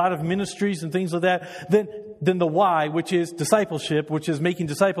church, a lot of ministries and things like that, then the why, which is discipleship, which is making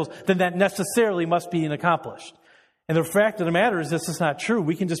disciples, then that necessarily must be accomplished. And the fact of the matter is this is not true.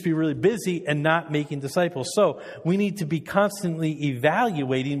 We can just be really busy and not making disciples. So we need to be constantly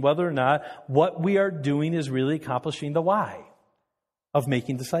evaluating whether or not what we are doing is really accomplishing the why of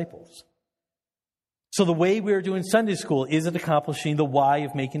making disciples. So the way we are doing Sunday school, is it accomplishing the why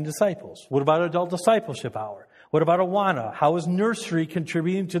of making disciples? What about adult discipleship hour? What about Awana? How is nursery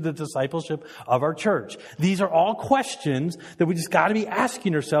contributing to the discipleship of our church? These are all questions that we just got to be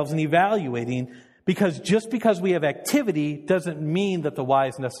asking ourselves and evaluating, because just because we have activity doesn't mean that the why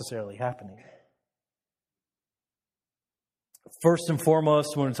is necessarily happening. First and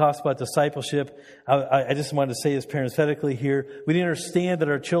foremost, when it talks about discipleship, I just wanted to say this parenthetically here. We need to understand that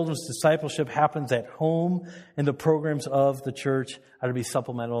our children's discipleship happens at home, and the programs of the church are to be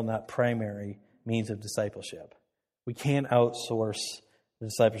supplemental, not primary means of discipleship. We can't outsource the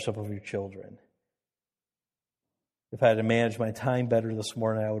discipleship of your children. If I had to manage my time better this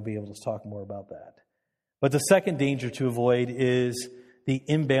morning, I would be able to talk more about that. But the second danger to avoid is the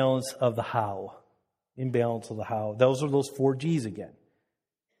imbalance of the how. Imbalance of the how. Those are those 4 G's again.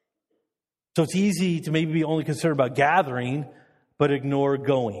 So it's easy to maybe be only concerned about gathering, but ignore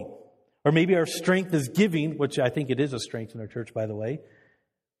going. Or maybe our strength is giving, which I think it is a strength in our church, by the way,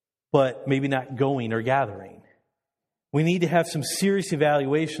 but maybe not going or gathering. We need to have some serious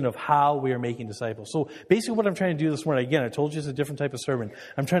evaluation of how we are making disciples. So basically what I'm trying to do this morning, again, I told you it's a different type of sermon.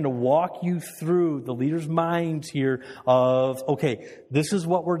 I'm trying to walk you through the leaders' minds here of, okay, this is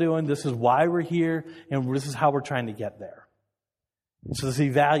what we're doing, this is why we're here, and this is how we're trying to get there. So this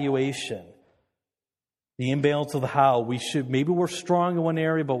evaluation, the imbalance of the how, maybe we're strong in one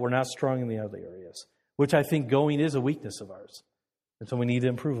area, but we're not strong in the other areas, which I think going is a weakness of ours. And so we need to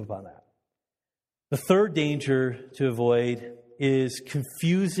improve upon that. The third danger to avoid is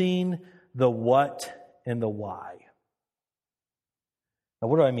confusing the what and the why. Now,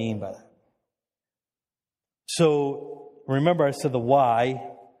 what do I mean by that? So, remember I said the why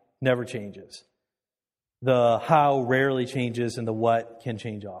never changes. The how rarely changes, and the what can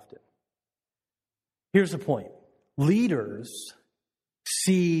change often. Here's the point. Leaders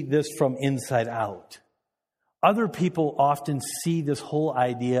see this from inside out. Other people often see this whole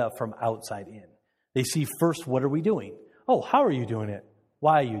idea from outside in. They see first, what are we doing? Oh, how are you doing it?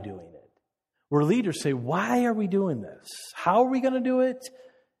 Why are you doing it? Where leaders say, why are we doing this? How are we going to do it?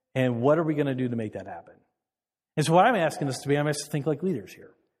 And what are we going to do to make that happen? And so what I'm asking us to be, I'm asked to think like leaders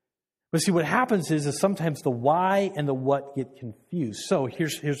here. But see, what happens is sometimes the why and the what get confused. So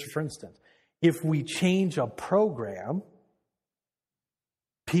here's for instance, if we change a program,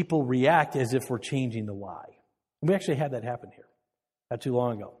 people react as if we're changing the why. And we actually had that happen here not too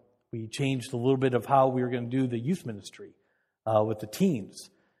long ago. We changed a little bit of how we were going to do the youth ministry with the teens.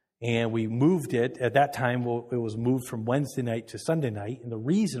 And we moved it. At that time, it was moved from Wednesday night to Sunday night. And the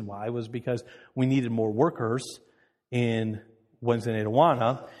reason why was because we needed more workers in Wednesday night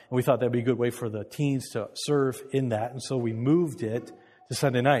Awana. And we thought that would be a good way for the teens to serve in that. And so we moved it to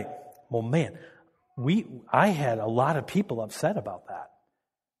Sunday night. Well, man, I had a lot of people upset about that.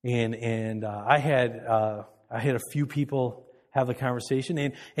 And I had a few people have the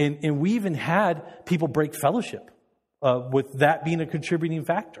conversation. And we even had people break fellowship with that being a contributing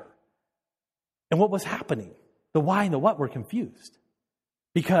factor. And what was happening? The why and the what were confused.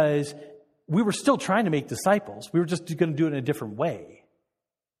 Because we were still trying to make disciples. We were just going to do it in a different way.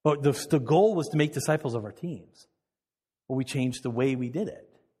 But the goal was to make disciples of our teams. But we changed the way we did it.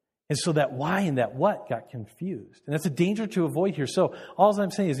 And so that why and that what got confused. And that's a danger to avoid here. So all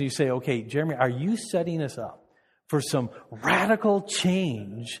I'm saying is you say, okay, Jeremy, are you setting us up for some radical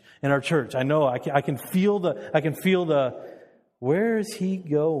change in our church? I know I can feel the where is he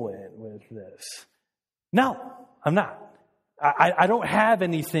going with this? No, I'm not. I don't have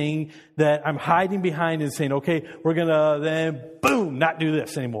anything that I'm hiding behind and saying, okay, we're going to then, boom, not do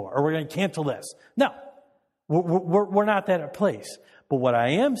this anymore. Or we're going to cancel this. No, we're not that place. But what I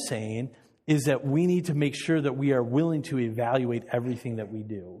am saying is that we need to make sure that we are willing to evaluate everything that we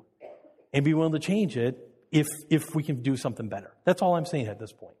do and be willing to change it if we can do something better. That's all I'm saying at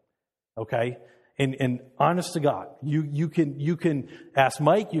this point. Okay? And honest to God, you can ask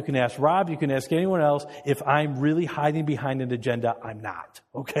Mike, you can ask Rob, you can ask anyone else. If I'm really hiding behind an agenda, I'm not.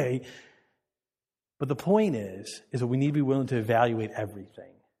 Okay? But the point is that we need to be willing to evaluate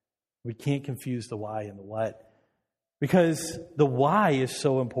everything. We can't confuse the why and the what. Because the why is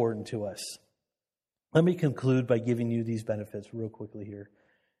so important to us. Let me conclude by giving you these benefits real quickly here.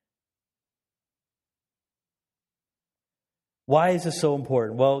 Why is this so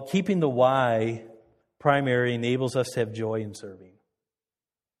important? Well, keeping the why primary enables us to have joy in serving.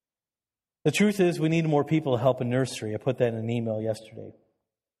 The truth is we need more people to help in nursery. I put that in an email yesterday.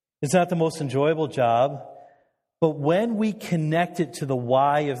 It's not the most enjoyable job, but when we connect it to the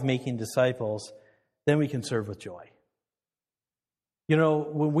why of making disciples, then we can serve with joy. You know,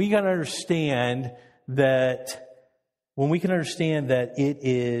 when we can understand that it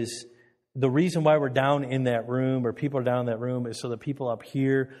is the reason why we're down in that room or people are down in that room is so that people up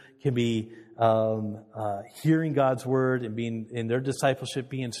here can be hearing God's word and being in their discipleship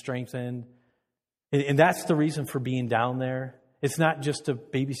being strengthened. And that's the reason for being down there. It's not just to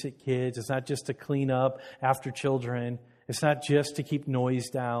babysit kids. It's not just to clean up after children. It's not just to keep noise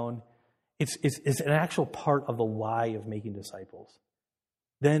down. It's an actual part of the why of making disciples.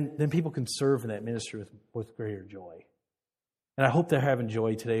 Then people can serve in that ministry with greater joy. And I hope they're having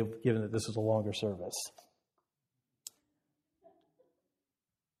joy today, given that this is a longer service.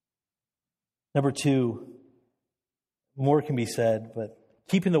 Number 2, more can be said, but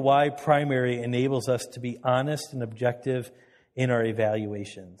keeping the why primary enables us to be honest and objective in our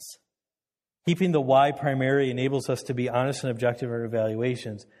evaluations. Keeping the why primary enables us to be honest and objective in our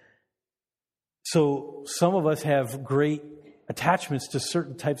evaluations. So some of us have great attachments to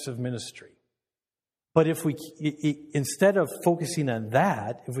certain types of ministry. But if we, instead of focusing on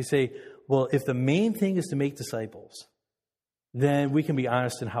that, if we say, well, if the main thing is to make disciples, then we can be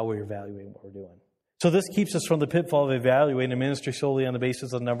honest in how we're evaluating what we're doing. So this keeps us from the pitfall of evaluating a ministry solely on the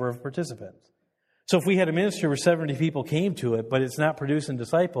basis of the number of participants. So if we had a ministry where 70 people came to it, but it's not producing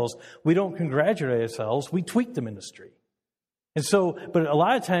disciples, we don't congratulate ourselves, we tweak the ministry. And so, but a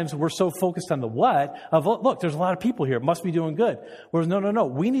lot of times we're so focused on the what of, look, there's a lot of people here. It must be doing good. Whereas, no.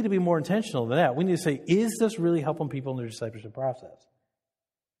 We need to be more intentional than that. We need to say, is this really helping people in their discipleship process?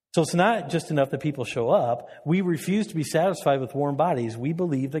 So it's not just enough that people show up. We refuse to be satisfied with warm bodies. We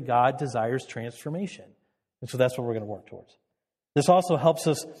believe that God desires transformation. And so that's what we're going to work towards. This also helps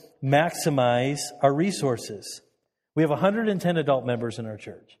us maximize our resources. We have 110 adult members in our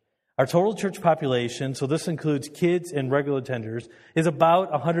church. Our total church population, so this includes kids and regular attenders, is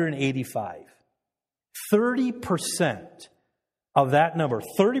about 185. 30% of that number,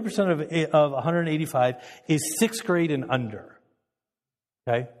 30% of 185 is 6th grade and under.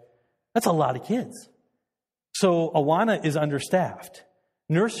 Okay? That's a lot of kids. So Awana is understaffed.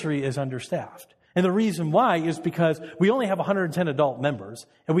 Nursery is understaffed. And the reason why is because we only have 110 adult members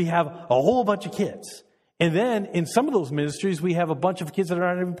and we have a whole bunch of kids. And then in some of those ministries, we have a bunch of kids that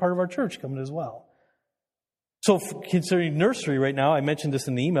are not even part of our church coming as well. So considering nursery right now, I mentioned this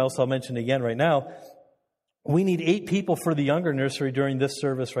in the email, so I'll mention it again right now. We need 8 people for the younger nursery during this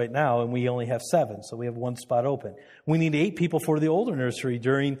service right now, and we only have 7, so we have 1 spot open. We need 8 people for the older nursery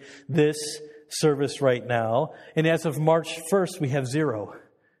during this service right now, and as of March 1st, we have 0.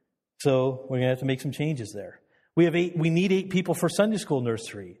 So we're going to have to make some changes there. We need 8 people for Sunday school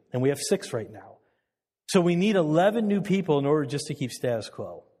nursery, and we have 6 right now. So we need 11 new people in order just to keep status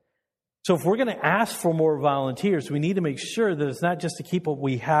quo. So if we're going to ask for more volunteers, we need to make sure that it's not just to keep what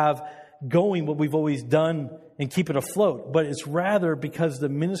we have going, what we've always done, and keep it afloat, but it's rather because the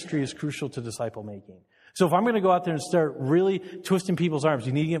ministry is crucial to disciple making. So if I'm going to go out there and start really twisting people's arms,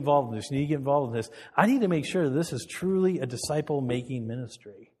 you need to get involved in this, you need to get involved in this, I need to make sure that this is truly a disciple making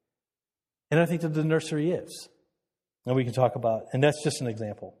ministry. And I think that the nursery is. And we can talk about, and that's just an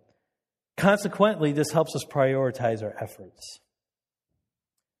example. Consequently, this helps us prioritize our efforts.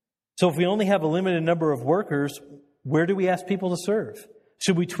 So if we only have a limited number of workers, where do we ask people to serve?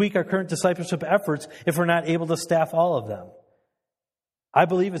 Should we tweak our current discipleship efforts if we're not able to staff all of them? I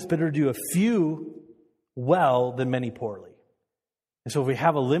believe it's better to do a few well than many poorly. And so if we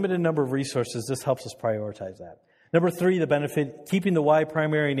have a limited number of resources, this helps us prioritize that. Number 3, the benefit, keeping the why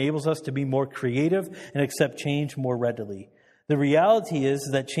primary enables us to be more creative and accept change more readily. The reality is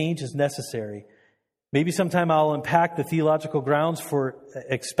that change is necessary. Maybe sometime I'll unpack the theological grounds for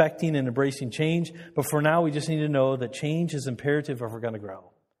expecting and embracing change, but for now we just need to know that change is imperative if we're going to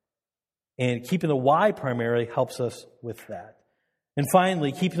grow. And keeping the why primary helps us with that. And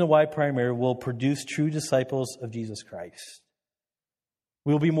finally, keeping the why primary will produce true disciples of Jesus Christ.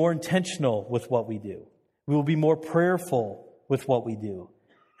 We will be more intentional with what we do. We will be more prayerful with what we do.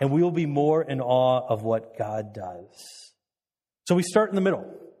 And we will be more in awe of what God does. So we start in the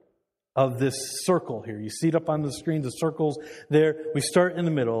middle of this circle here. You see it up on the screen, the circles there. We start in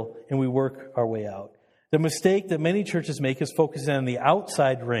the middle and we work our way out. The mistake that many churches make is focusing on the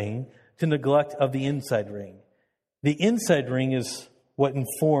outside ring to neglect of the inside ring. The inside ring is what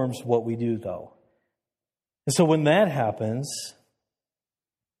informs what we do, though. And so when that happens,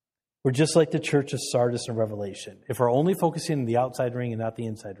 we're just like the church of Sardis in Revelation. If we're only focusing on the outside ring and not the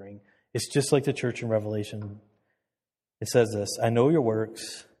inside ring, it's just like the church in Revelation. It says this, I know your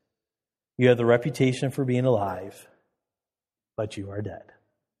works. You have the reputation for being alive, but you are dead.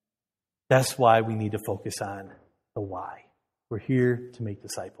 That's why we need to focus on the why. We're here to make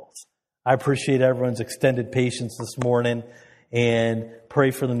disciples. I appreciate everyone's extended patience this morning, and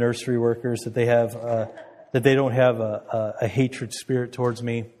pray for the nursery workers that they don't have a hatred spirit towards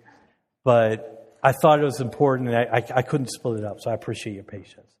me. But I thought it was important, and I couldn't split it up, so I appreciate your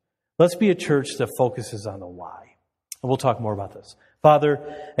patience. Let's be a church that focuses on the why. And we'll talk more about this.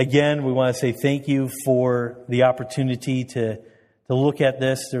 Father, again, we want to say thank you for the opportunity to look at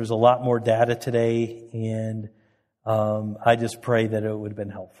this. There's a lot more data today, and I just pray that it would have been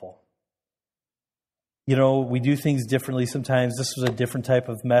helpful. You know, we do things differently sometimes. This was a different type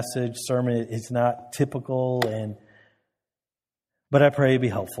of message, sermon. It's not typical, but I pray it'd be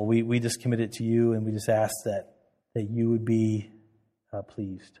helpful. We just commit it to you, and we just ask that you would be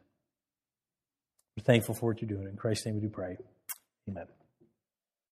pleased. We're thankful for what you're doing. In Christ's name we do pray. Amen.